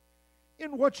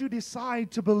 in what you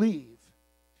decide to believe,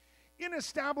 in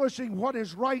establishing what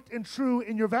is right and true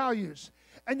in your values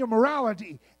and your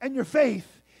morality and your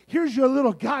faith, here's your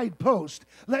little guidepost.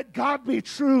 Let God be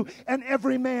true and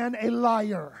every man a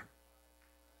liar.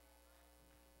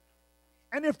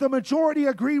 And if the majority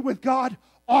agree with God,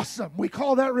 awesome. We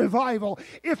call that revival.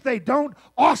 If they don't,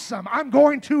 awesome. I'm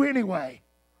going to anyway.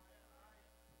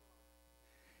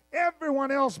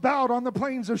 Everyone else bowed on the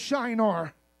plains of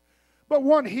Shinar. But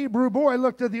one Hebrew boy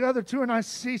looked at the other two and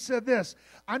he said this,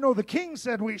 I know the king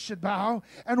said we should bow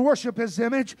and worship his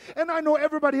image, and I know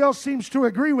everybody else seems to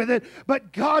agree with it,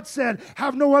 but God said,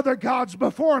 have no other gods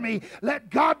before me. Let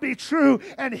God be true,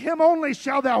 and him only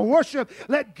shall thou worship.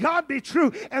 Let God be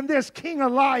true, and this king a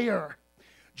liar.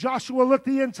 Joshua looked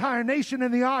the entire nation in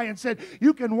the eye and said,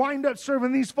 you can wind up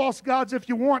serving these false gods if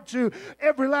you want to.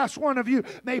 Every last one of you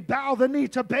may bow the knee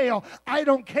to Baal. I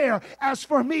don't care. As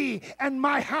for me and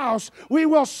my house, we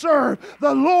will serve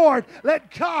the Lord.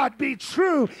 Let God be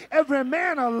true. Every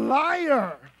man a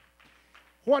liar.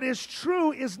 What is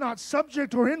true is not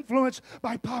subject or influenced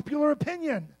by popular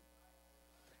opinion.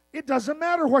 It doesn't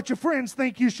matter what your friends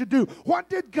think you should do. What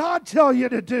did God tell you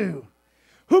to do?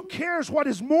 Who cares what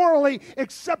is morally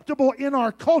acceptable in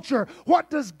our culture? What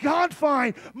does God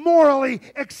find morally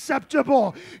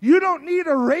acceptable? You don't need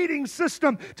a rating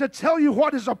system to tell you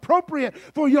what is appropriate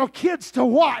for your kids to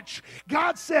watch.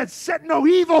 God said, set no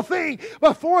evil thing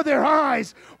before their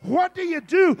eyes. What do you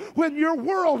do when your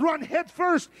world run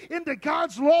headfirst into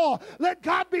God's law? Let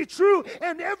God be true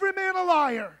and every man a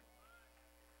liar.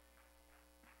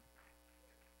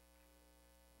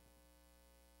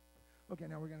 Okay,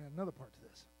 now we're going to add another part to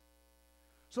this.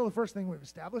 So the first thing we've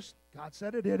established, God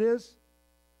said it, it is.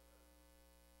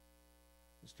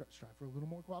 The strive for a little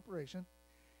more cooperation.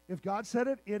 If God said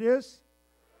it, it is.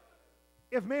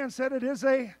 If man said it is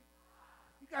a.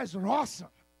 You guys are awesome.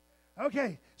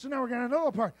 Okay, so now we're going to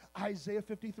another part. Isaiah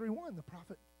 53:1, the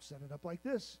prophet set it up like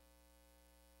this.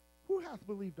 Who hath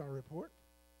believed our report?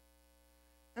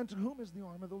 And to whom is the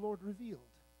arm of the Lord revealed?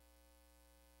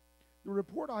 The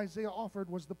report Isaiah offered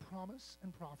was the promise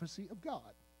and prophecy of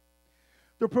God.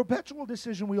 The perpetual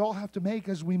decision we all have to make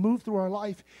as we move through our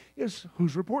life is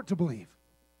whose report to believe.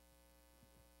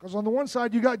 Because on the one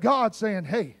side, you got God saying,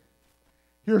 hey,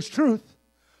 here's truth.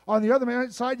 On the other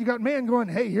side, you got man going,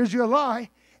 hey, here's your lie.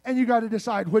 And you got to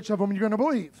decide which of them you're going to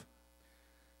believe.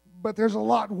 But there's a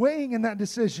lot weighing in that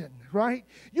decision, right?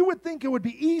 You would think it would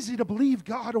be easy to believe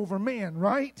God over man,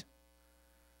 right?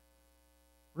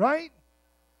 Right?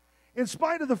 In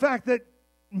spite of the fact that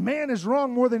man is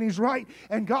wrong more than he's right,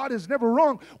 and God is never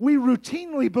wrong, we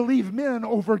routinely believe men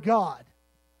over God.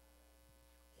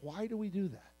 Why do we do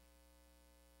that?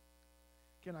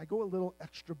 Can I go a little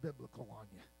extra biblical on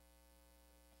you?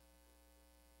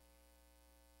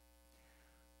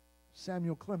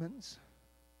 Samuel Clemens,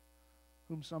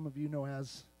 whom some of you know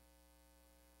as,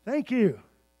 thank you.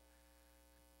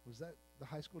 Was that the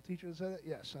high school teacher that said that?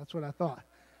 Yes, that's what I thought.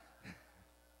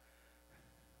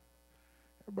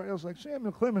 Everybody else like,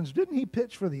 Samuel Clemens, didn't he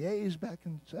pitch for the A's back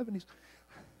in the 70s?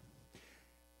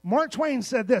 Mark Twain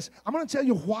said this. I'm going to tell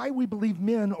you why we believe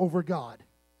men over God.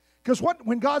 Because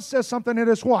when God says something, it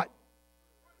is what?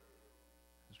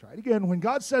 Let's try it again. When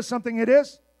God says something, it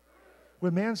is?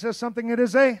 When man says something, it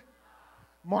is a?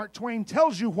 Mark Twain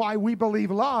tells you why we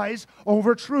believe lies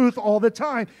over truth all the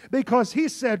time. Because he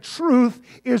said truth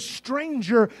is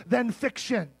stranger than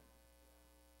fiction.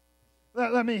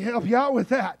 Let me help you out with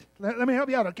that. Let me help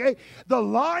you out, okay? The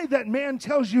lie that man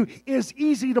tells you is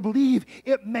easy to believe.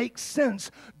 It makes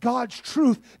sense. God's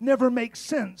truth never makes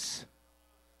sense.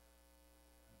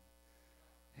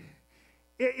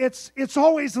 It's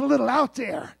always a little out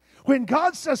there. When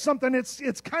God says something,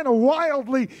 it's kind of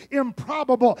wildly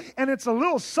improbable, and it's a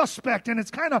little suspect, and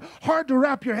it's kind of hard to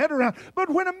wrap your head around. But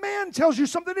when a man tells you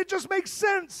something, it just makes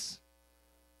sense.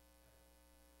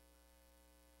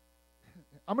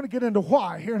 I'm going to get into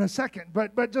why here in a second,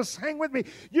 but just hang with me.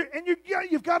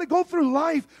 You've got to go through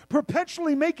life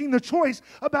perpetually making the choice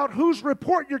about whose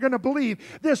report you're going to believe.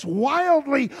 This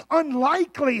wildly,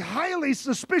 unlikely, highly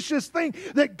suspicious thing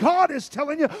that God is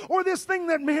telling you, or this thing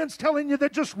that man's telling you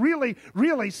that just really,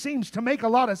 really seems to make a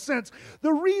lot of sense.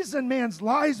 The reason man's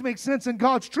lies make sense and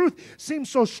God's truth seems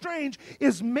so strange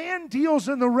is man deals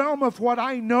in the realm of what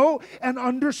I know and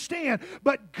understand,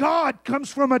 but God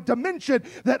comes from a dimension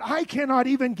that I cannot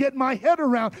even get my head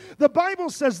around. The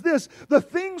Bible says this, the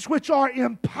things which are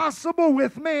impossible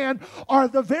with man are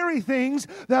the very things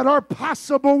that are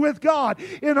possible with God.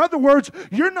 In other words,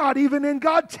 you're not even in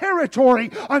God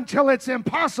territory until it's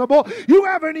impossible. You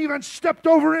haven't even stepped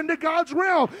over into God's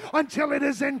realm until it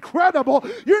is incredible.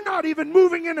 You're not even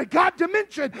moving in a God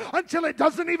dimension until it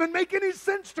doesn't even make any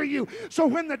sense to you. So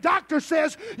when the doctor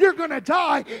says you're going to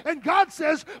die and God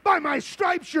says by my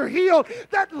stripes you're healed,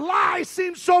 that lie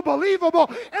seems so believable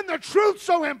and the truth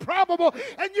so improbable,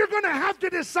 and you're going to have to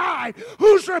decide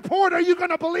whose report are you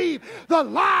going to believe, the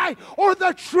lie or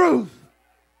the truth.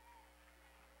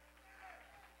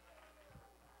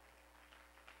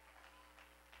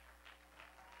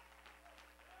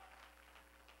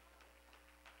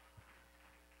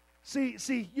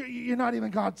 See, you're not even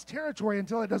God's territory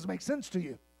until it doesn't make sense to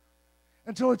you,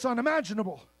 until it's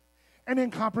unimaginable and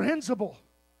incomprehensible.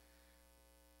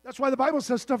 That's why the Bible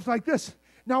says stuff like this.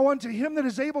 Now unto him that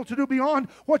is able to do beyond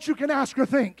what you can ask or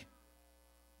think.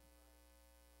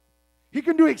 He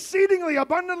can do exceedingly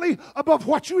abundantly above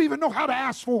what you even know how to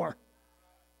ask for.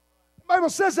 The Bible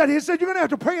says that. He said you're going to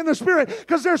have to pray in the Spirit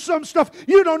because there's some stuff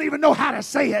you don't even know how to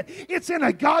say it. It's in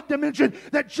a God dimension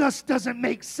that just doesn't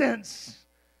make sense.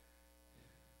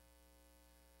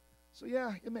 So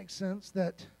yeah, it makes sense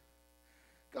that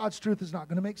God's truth is not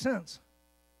going to make sense.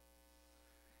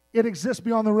 It exists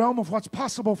beyond the realm of what's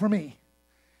possible for me.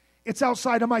 It's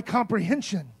outside of my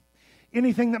comprehension.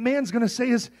 Anything that man's going to say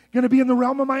is going to be in the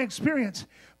realm of my experience.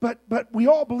 But we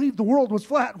all believed the world was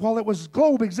flat while it was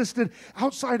globe existed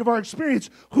outside of our experience.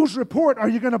 Whose report are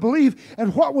you going to believe,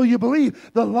 and what will you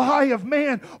believe? The lie of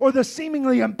man or the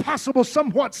seemingly impossible,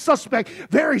 somewhat suspect,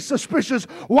 very suspicious,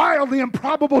 wildly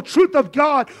improbable truth of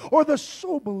God, or the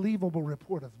so believable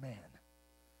report of man?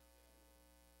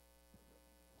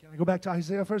 Can I go back to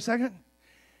Isaiah for a second?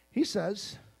 He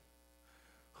says,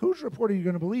 whose report are you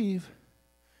going to believe?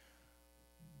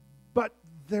 But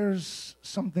there's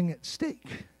something at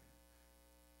stake,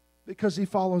 because he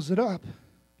follows it up.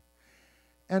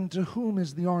 And to whom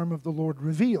is the arm of the Lord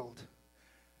revealed?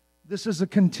 This is a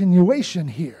continuation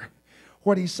here.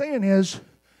 What he's saying is,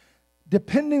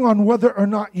 depending on whether or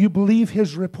not you believe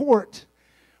his report,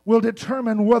 will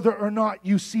determine whether or not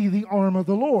you see the arm of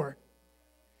the Lord.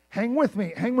 Hang with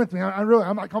me, hang with me.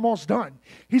 I'm like almost done.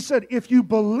 He said, if you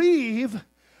believe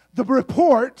the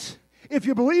report, if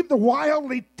you believe the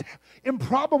wildly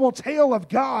improbable tale of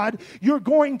God, you're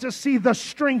going to see the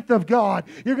strength of God.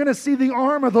 You're going to see the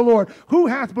arm of the Lord. Who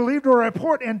hath believed a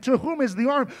report, and to whom is the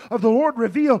arm of the Lord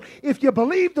revealed? If you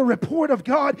believe the report of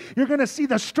God, you're going to see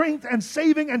the strength and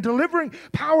saving and delivering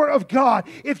power of God.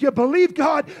 If you believe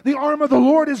God, the arm of the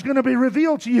Lord is going to be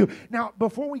revealed to you. Now,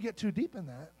 before we get too deep in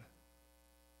that,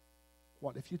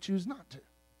 what if you choose not to?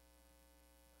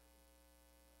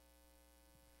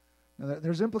 Now,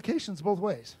 there's implications both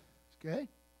ways, okay?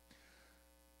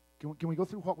 Can we go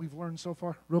through what we've learned so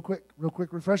far? Real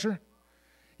quick refresher.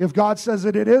 If God says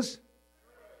it, it is.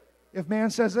 If man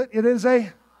says it, it is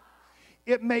a.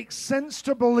 It makes sense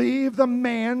to believe the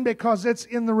man because it's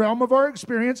in the realm of our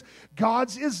experience.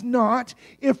 God's is not.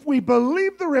 If we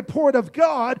believe the report of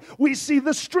God, we see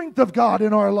the strength of God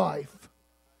in our life.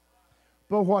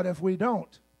 But what if we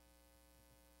don't?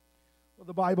 Well,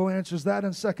 the Bible answers that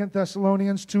in 2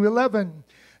 Thessalonians 2:11.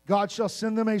 God shall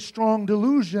send them a strong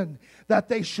delusion that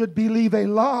they should believe a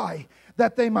lie,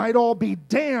 that they might all be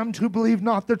damned who believed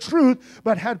not the truth,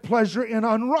 but had pleasure in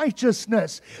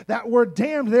unrighteousness. That word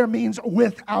damned there means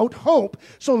without hope.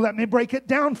 So let me break it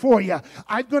down for you.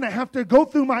 I'm going to have to go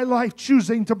through my life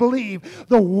choosing to believe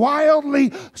the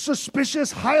wildly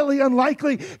suspicious, highly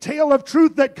unlikely tale of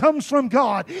truth that comes from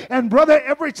God. And brother,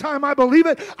 every time I believe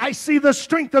it, I see the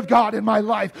strength of God in my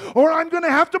life. Or I'm going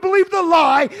to have to believe the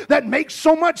lie that makes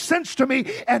so much sense to me,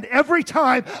 and every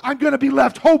time I'm going to be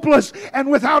left hopeless and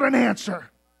without an answer.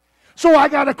 So I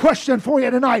got a question for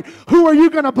you tonight. Who are you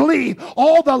going to believe?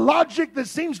 All the logic that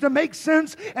seems to make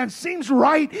sense and seems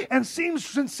right and seems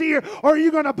sincere? Or are you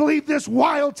going to believe this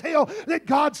wild tale that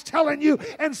God's telling you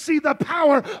and see the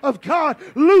power of God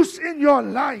loose in your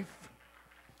life?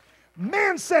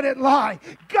 Man said it lie.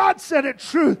 God said it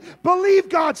truth. Believe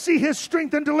God, see his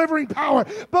strength and delivering power.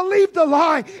 Believe the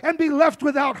lie and be left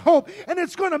without hope. And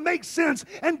it's going to make sense.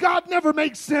 And God never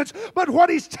makes sense. But what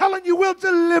he's telling you will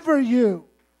deliver you.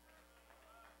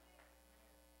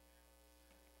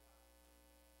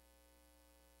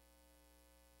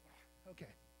 Okay.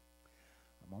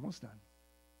 I'm almost done.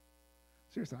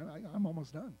 Seriously, I'm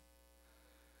almost done.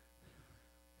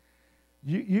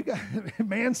 You got,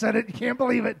 man said it. You can't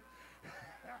believe it.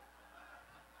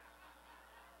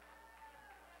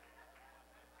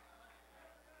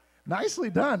 Nicely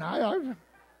done. I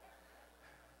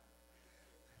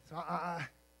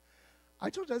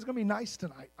told you I was going to be nice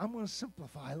tonight. I'm going to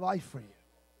simplify life for you.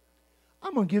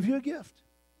 I'm going to give you a gift.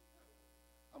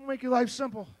 I'm going to make your life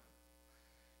simple.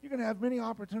 You're going to have many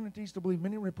opportunities to believe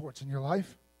many reports in your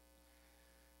life.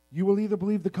 You will either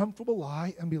believe the comfortable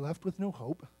lie and be left with no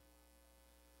hope,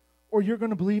 or you're going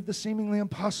to believe the seemingly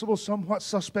impossible, somewhat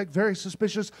suspect, very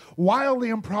suspicious, wildly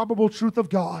improbable truth of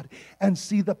God and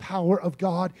see the power of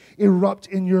God erupt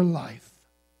in your life.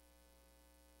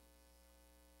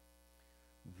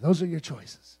 Those are your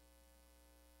choices.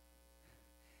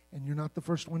 And you're not the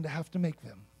first one to have to make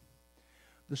them.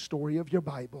 The story of your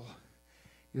Bible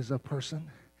is of person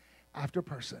after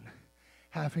person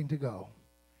having to go,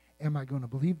 am I going to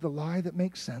believe the lie that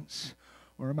makes sense?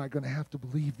 Or am I going to have to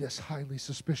believe this highly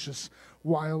suspicious,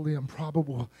 wildly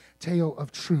improbable tale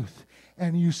of truth?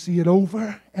 And you see it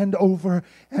over and over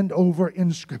and over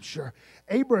in Scripture.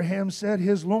 Abraham said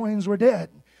his loins were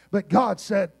dead, but God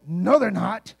said, no, they're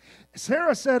not.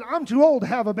 Sarah said, I'm too old to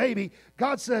have a baby.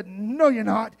 God said, no, you're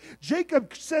not.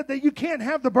 Jacob said that you can't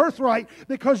have the birthright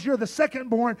because you're the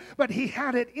secondborn, but he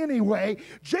had it anyway.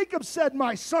 Jacob said,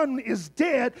 my son is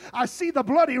dead. I see the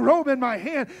bloody robe in my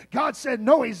hand. God said,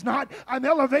 no, he's not. I'm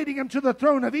elevating him to the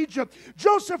throne of Egypt.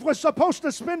 Joseph was supposed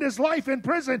to spend his life in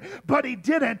prison, but he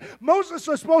didn't. Moses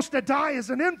was supposed to die as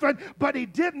an infant, but he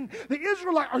didn't. The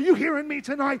Israelites, are you hearing me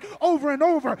tonight? Over and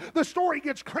over, the story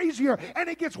gets crazier and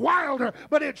it gets wilder,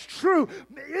 but it's true.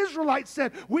 The Israelites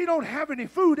said, we don't have any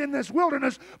food in this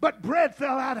wilderness, but bread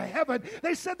fell out of heaven.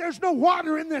 They said there's no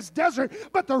water in this desert,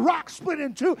 but the rock split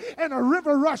in two and a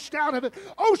river rushed out of it.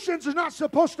 Oceans are not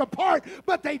supposed to part,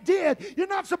 but they did. You're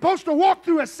not supposed to walk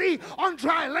through a sea on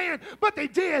dry land, but they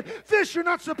did. Fish are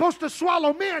not supposed to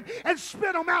swallow men and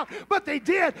spit them out, but they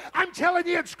did. I'm telling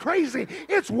you, it's crazy.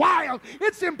 It's wild.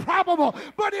 It's improbable,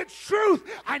 but it's truth.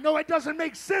 I know it doesn't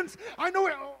make sense. I know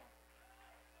it.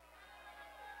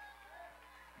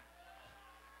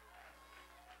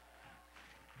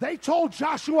 They told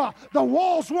Joshua the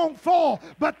walls won't fall,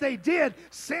 but they did.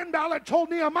 Sanballat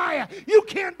told Nehemiah, you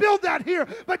can't build that here,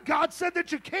 but God said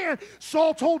that you can.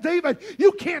 Saul told David,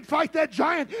 you can't fight that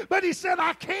giant, but he said,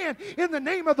 I can in the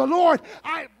name of the Lord.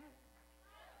 I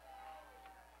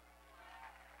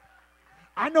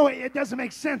know it doesn't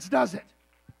make sense, does it?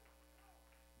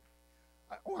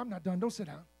 Oh, I'm not done. Don't sit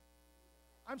down.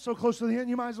 I'm so close to the end,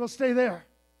 you might as well stay there.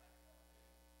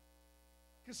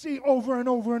 You see, over and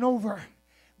over and over,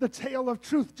 the tale of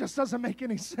truth just doesn't make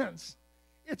any sense.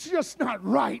 It's just not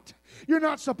right. You're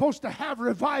not supposed to have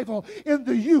revival in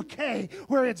the UK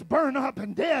where it's burned up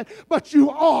and dead, but you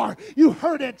are. You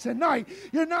heard it tonight.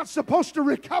 You're not supposed to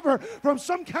recover from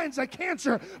some kinds of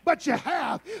cancer, but you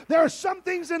have. There are some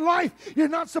things in life you're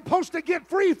not supposed to get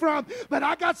free from, but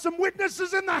I got some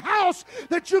witnesses in the house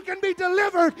that you can be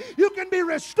delivered, you can be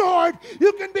restored,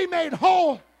 you can be made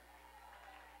whole.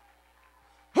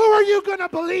 Who are you going to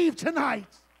believe tonight?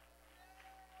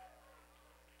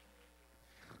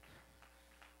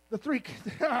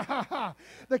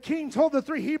 The king told the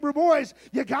 3 Hebrew boys,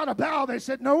 you got to bow. They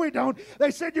said, no, we don't.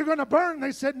 They said, you're going to burn.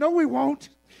 They said, no, we won't.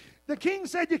 The king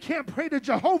said, you can't pray to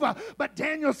Jehovah. But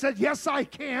Daniel said, yes, I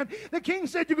can. The king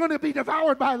said, you're going to be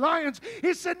devoured by lions.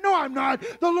 He said, no, I'm not.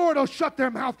 The Lord will shut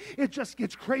their mouth. It just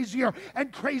gets crazier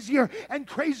and crazier and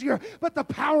crazier. But the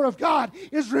power of God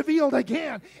is revealed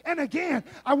again and again.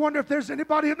 I wonder if there's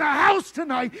anybody in the house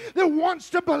tonight that wants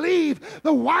to believe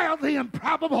the wildly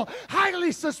improbable,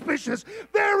 highly suspicious,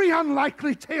 very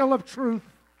unlikely tale of truth.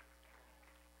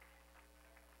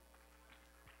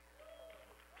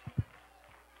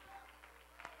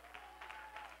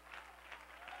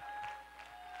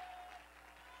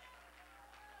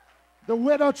 The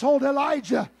widow told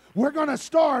Elijah, we're going to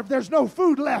starve. There's no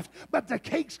food left. But the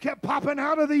cakes kept popping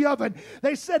out of the oven.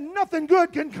 They said nothing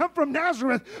good can come from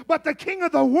Nazareth, but the king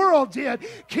of the world did.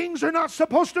 Kings are not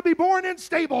supposed to be born in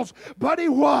stables, but he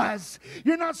was.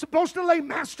 You're not supposed to lay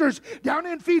masters down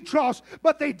in feed troughs,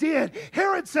 but they did.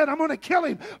 Herod said, I'm going to kill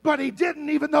him, but he didn't,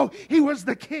 even though he was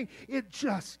the king. It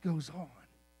just goes on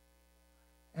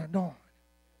and on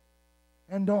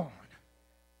and on.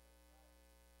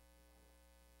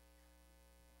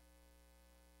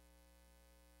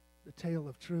 The tale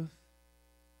of truth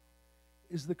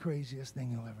is the craziest thing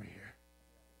you'll ever hear.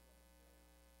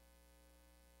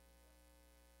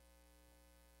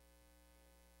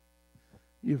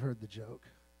 You've heard the joke.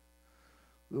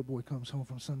 Little boy comes home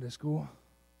from Sunday school.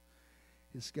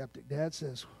 His skeptic dad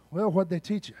says, well, what'd they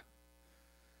teach you?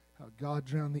 How God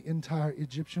drowned the entire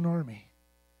Egyptian army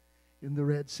in the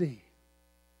Red Sea.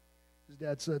 His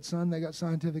dad said, son, they got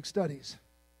scientific studies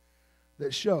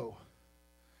that show.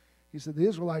 He said the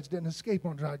Israelites didn't escape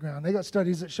on dry ground. They got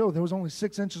studies that show there was only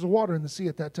 6 inches of water in the sea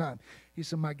at that time. He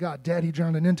said, my God, Daddy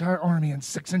drowned an entire army in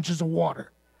 6 inches of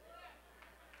water.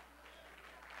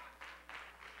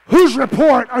 Whose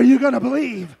report are you going to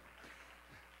believe?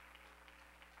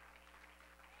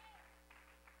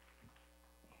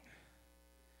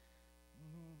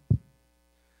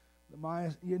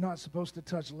 You're not supposed to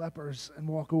touch lepers and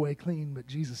walk away clean, but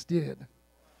Jesus did.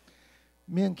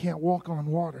 Men can't walk on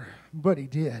water, but he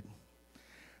did.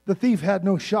 The thief had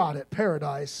no shot at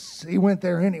paradise. He went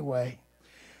there anyway.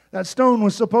 That stone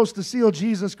was supposed to seal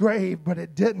Jesus' grave, but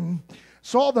it didn't.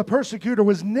 Saul the persecutor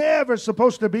was never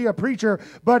supposed to be a preacher,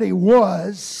 but he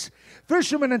was.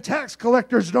 Fishermen and tax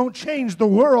collectors don't change the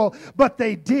world, but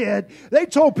they did. They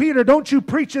told Peter, don't you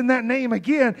preach in that name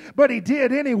again, but he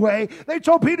did anyway. They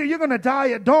told Peter, you're going to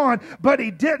die at dawn, but he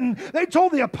didn't. They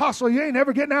told the apostle, you ain't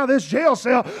ever getting out of this jail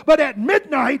cell, but at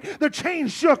midnight, the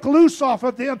chains shook loose off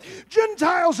of them.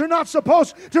 Gentiles are not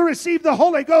supposed to receive the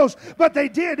Holy Ghost, but they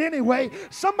did anyway.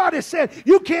 Somebody said,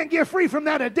 you can't get free from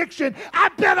that addiction. I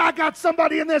bet I got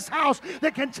somebody in this house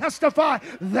that can testify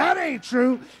that ain't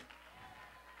true.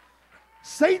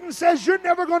 Satan says you're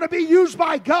never going to be used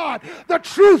by God. The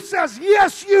truth says,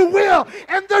 yes, you will.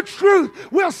 And the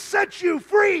truth will set you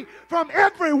free from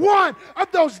every one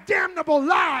of those damnable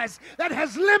lies that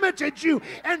has limited you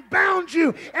and bound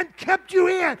you and kept you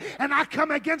in. And I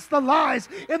come against the lies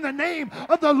in the name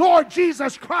of the Lord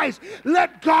Jesus Christ.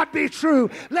 Let God be true.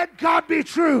 Let God be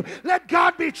true. Let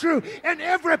God be true. And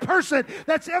every person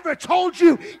that's ever told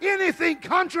you anything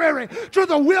contrary to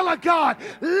the will of God,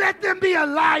 let them be a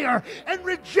liar and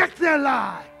reject their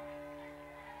lie.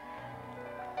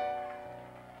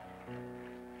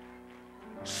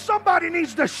 Somebody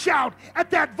needs to shout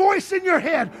at that voice in your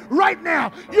head right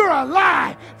now. You're a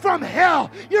lie from hell.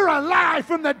 You're a lie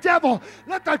from the devil.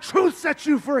 Let the truth set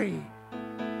you free.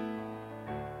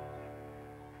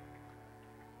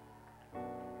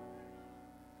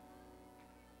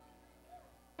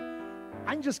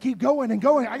 I can just keep going and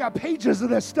going. I got pages of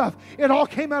this stuff. It all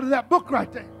came out of that book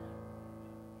right there.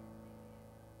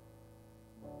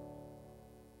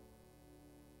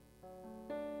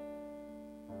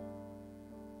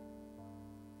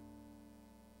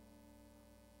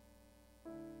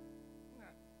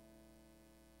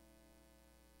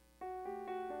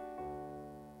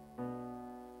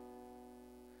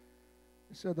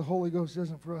 He said the Holy Ghost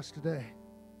isn't for us today.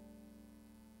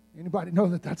 Anybody know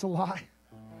that that's a lie?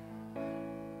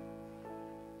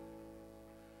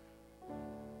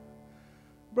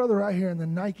 Brother, right here in the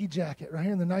Nike jacket,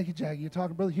 you're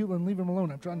talking, Brother Hewlin, leave him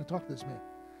alone. I'm trying to talk to this man.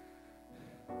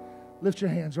 Lift your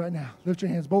hands right now. Lift your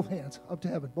hands, both hands, up to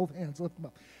heaven. Both hands, lift them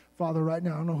up. Father, right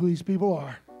now, I don't know who these people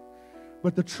are,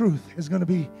 but the truth is going to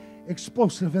be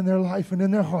explosive in their life and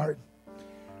in their heart.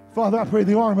 Father, I pray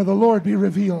the arm of the Lord be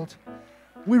revealed.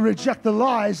 We reject the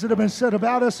lies that have been said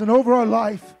about us and over our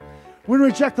life. We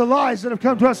reject the lies that have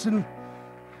come to us. And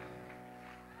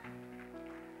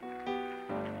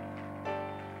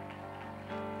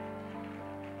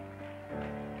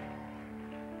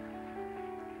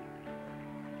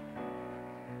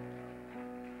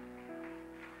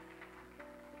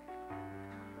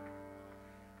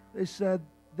they said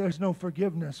there's no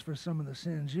forgiveness for some of the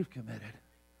sins you've committed.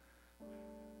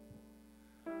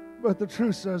 But the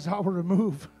truth says, I will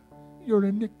remove your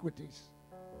iniquities.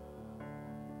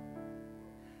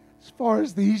 As far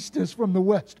as the east is from the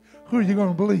west, who are you going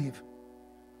to believe?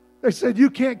 They said, you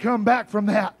can't come back from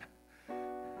that.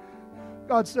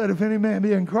 God said, if any man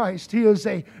be in Christ, he is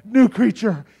a new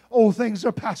creature. Old things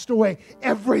are passed away.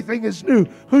 Everything is new.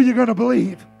 Who are you going to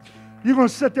believe? You're going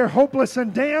to sit there hopeless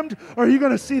and damned, or are you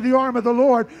going to see the arm of the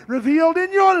Lord revealed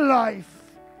in your life?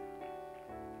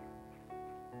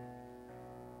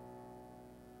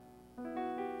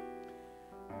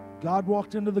 God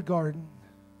walked into the garden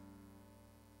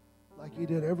like he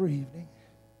did every evening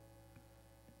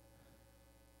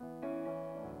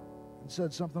and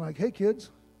said something like, hey kids.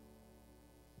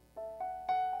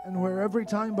 And where every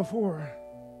time before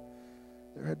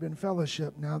there had been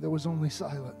fellowship, now there was only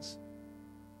silence.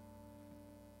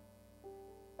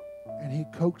 And he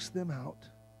coaxed them out.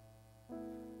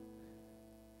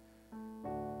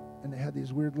 And they had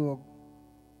these weird little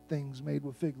things made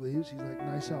with fig leaves. He's like,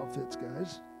 nice outfits,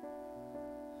 guys.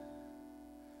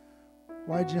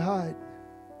 Why'd you hide?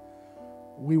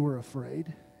 We were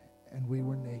afraid and we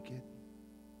were naked.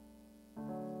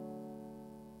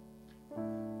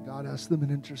 God asked them an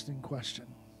interesting question.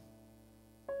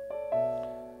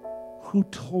 Who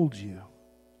told you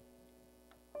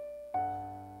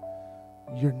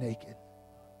you're naked?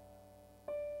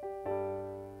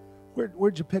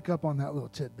 Where'd you pick up on that little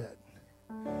tidbit?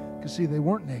 Because see, they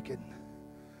weren't naked.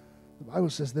 The Bible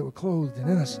says they were clothed in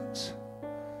innocence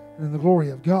and in the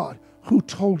glory of God. Who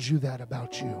told you that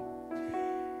about you?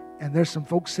 And there's some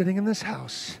folks sitting in this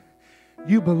house.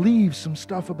 You believe some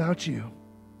stuff about you.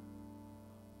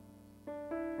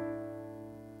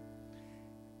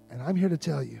 And I'm here to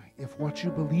tell you, if what you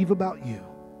believe about you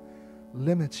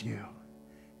limits you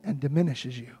and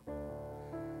diminishes you,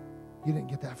 you didn't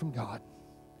get that from God.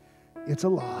 It's a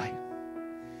lie.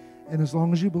 And as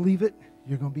long as you believe it,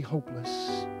 you're going to be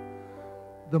hopeless.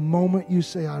 The moment you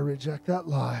say, I reject that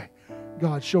lie,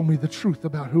 God, show me the truth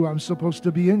about who I'm supposed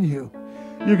to be in you,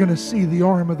 you're going to see the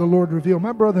arm of the Lord reveal.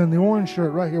 My brother in the orange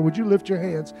shirt right here, would you lift your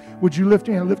hands? Would you lift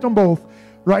your hand? Lift them both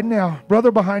right now. Brother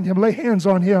behind him, lay hands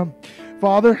on him.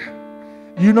 Father,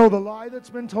 you know the lie that's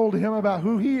been told to him about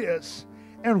who he is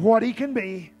and what he can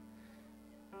be.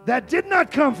 That did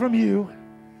not come from you.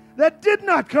 That did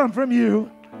not come from you.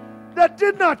 That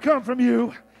did not come from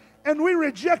you. And we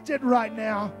reject it right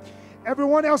now.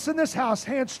 Everyone else in this house,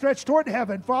 hands stretched toward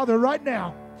heaven. Father, right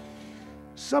now,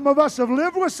 some of us have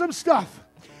lived with some stuff.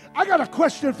 I got a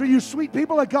question for you, sweet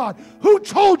people of God. Who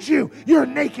told you you're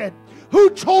naked? Who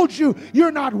told you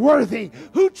you're not worthy?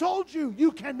 Who told you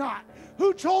you cannot?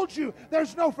 Who told you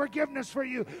there's no forgiveness for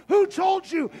you? Who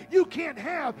told you you can't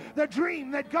have the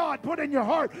dream that God put in your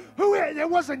heart? It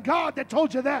wasn't God that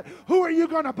told you that. Who are you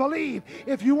going to believe?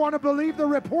 If you want to believe the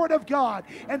report of God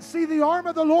and see the arm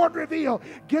of the Lord reveal,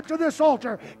 get to this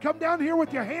altar. Come down here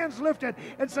with your hands lifted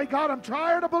and say, God, I'm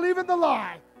tired of believing the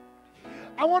lie.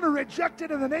 I want to reject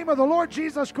it in the name of the Lord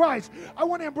Jesus Christ. I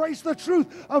want to embrace the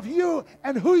truth of you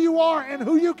and who you are and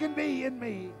who you can be in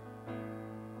me.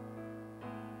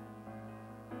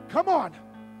 Come on.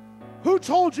 Who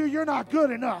told you you're not good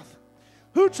enough?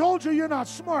 Who told you you're not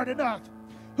smart enough?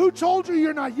 Who told you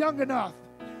you're not young enough?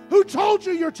 Who told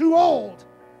you you're too old?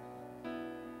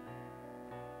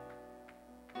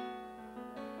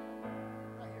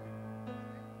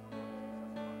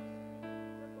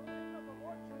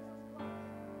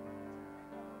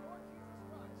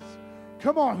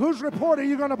 Come on, whose report are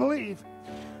you going to believe?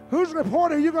 Whose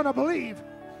report are you going to believe?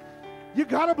 You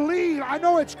got to believe. I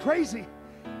know it's crazy.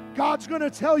 God's going to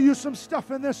tell you some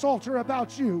stuff in this altar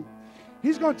about you.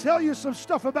 He's going to tell you some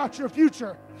stuff about your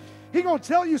future. He's going to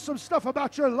tell you some stuff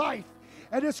about your life.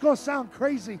 And it's going to sound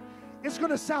crazy. It's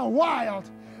going to sound wild.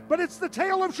 But it's the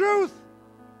tale of truth.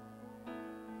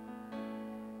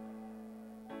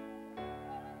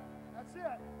 That's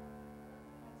it.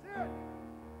 That's it.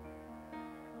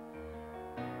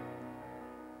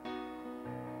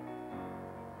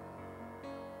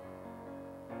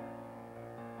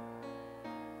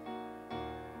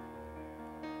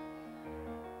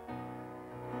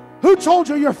 Who told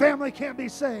you your family can't be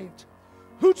saved?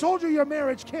 Who told you your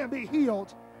marriage can't be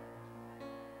healed?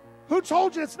 Who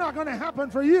told you it's not going to happen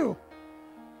for you?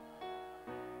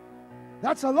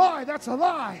 That's a lie. That's a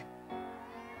lie.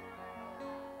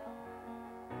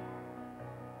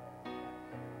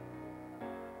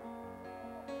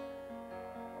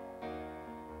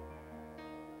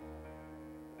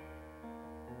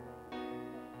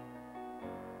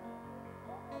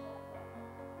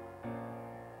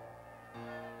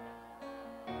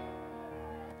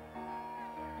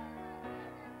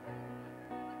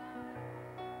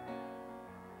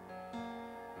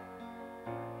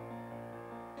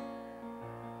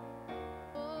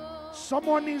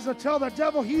 Someone needs to tell the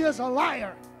devil he is a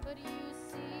liar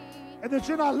and that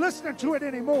you're not listening to it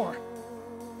anymore.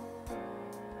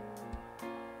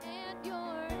 And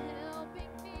you're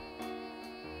helping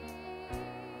me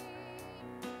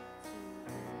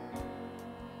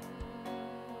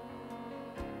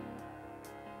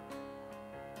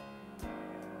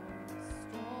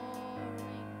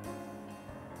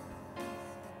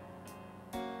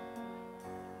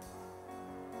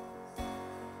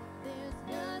There's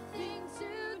nothing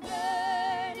too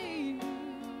dirty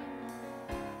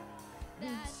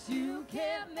that you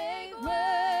can't make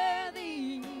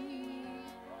worthy.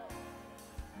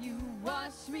 You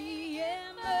wash me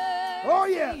in mercy. Oh,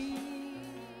 yes.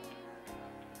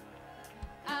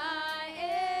 I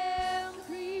am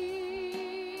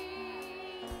clean.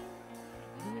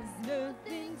 There's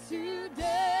nothing too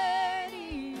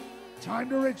dirty Time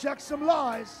to reject some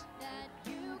lies. that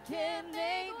you can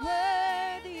make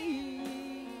worthy.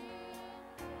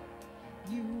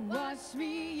 You wash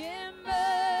me in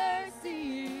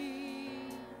mercy.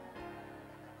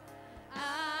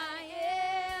 I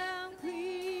am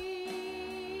clean.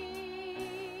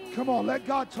 Come on, let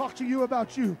God talk to you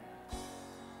about you.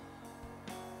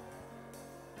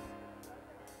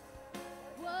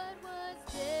 What was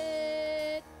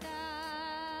dead now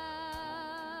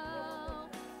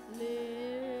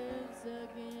lives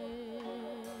again.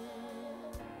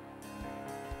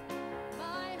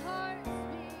 My heart's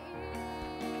beating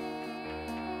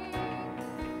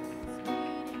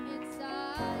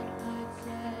inside my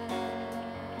chest.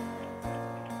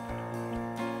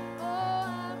 Oh,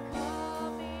 I'm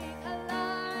coming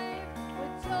alive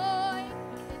with joy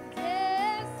and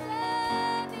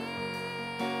destiny.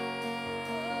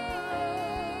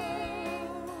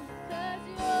 'Cause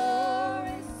you're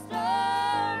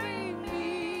restoring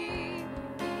me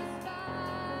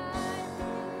despite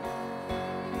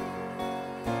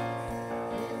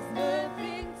There's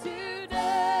nothing too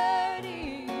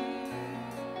dirty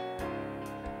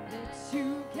that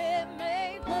you can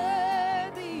make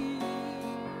worthy.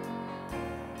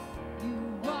 You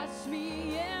wash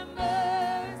me in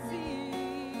mercy.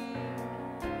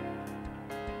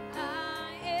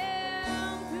 I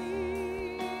am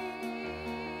clean.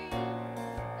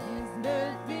 There's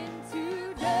nothing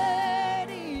too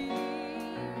dirty.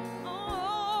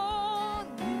 Oh,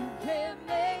 you can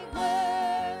make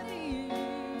worthy.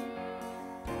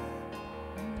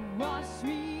 You wash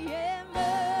me in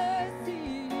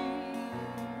mercy.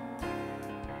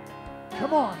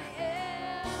 Come on.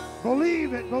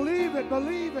 Believe it, believe it,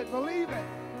 believe it, believe it.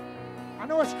 I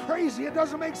know it's crazy. It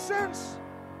doesn't make sense.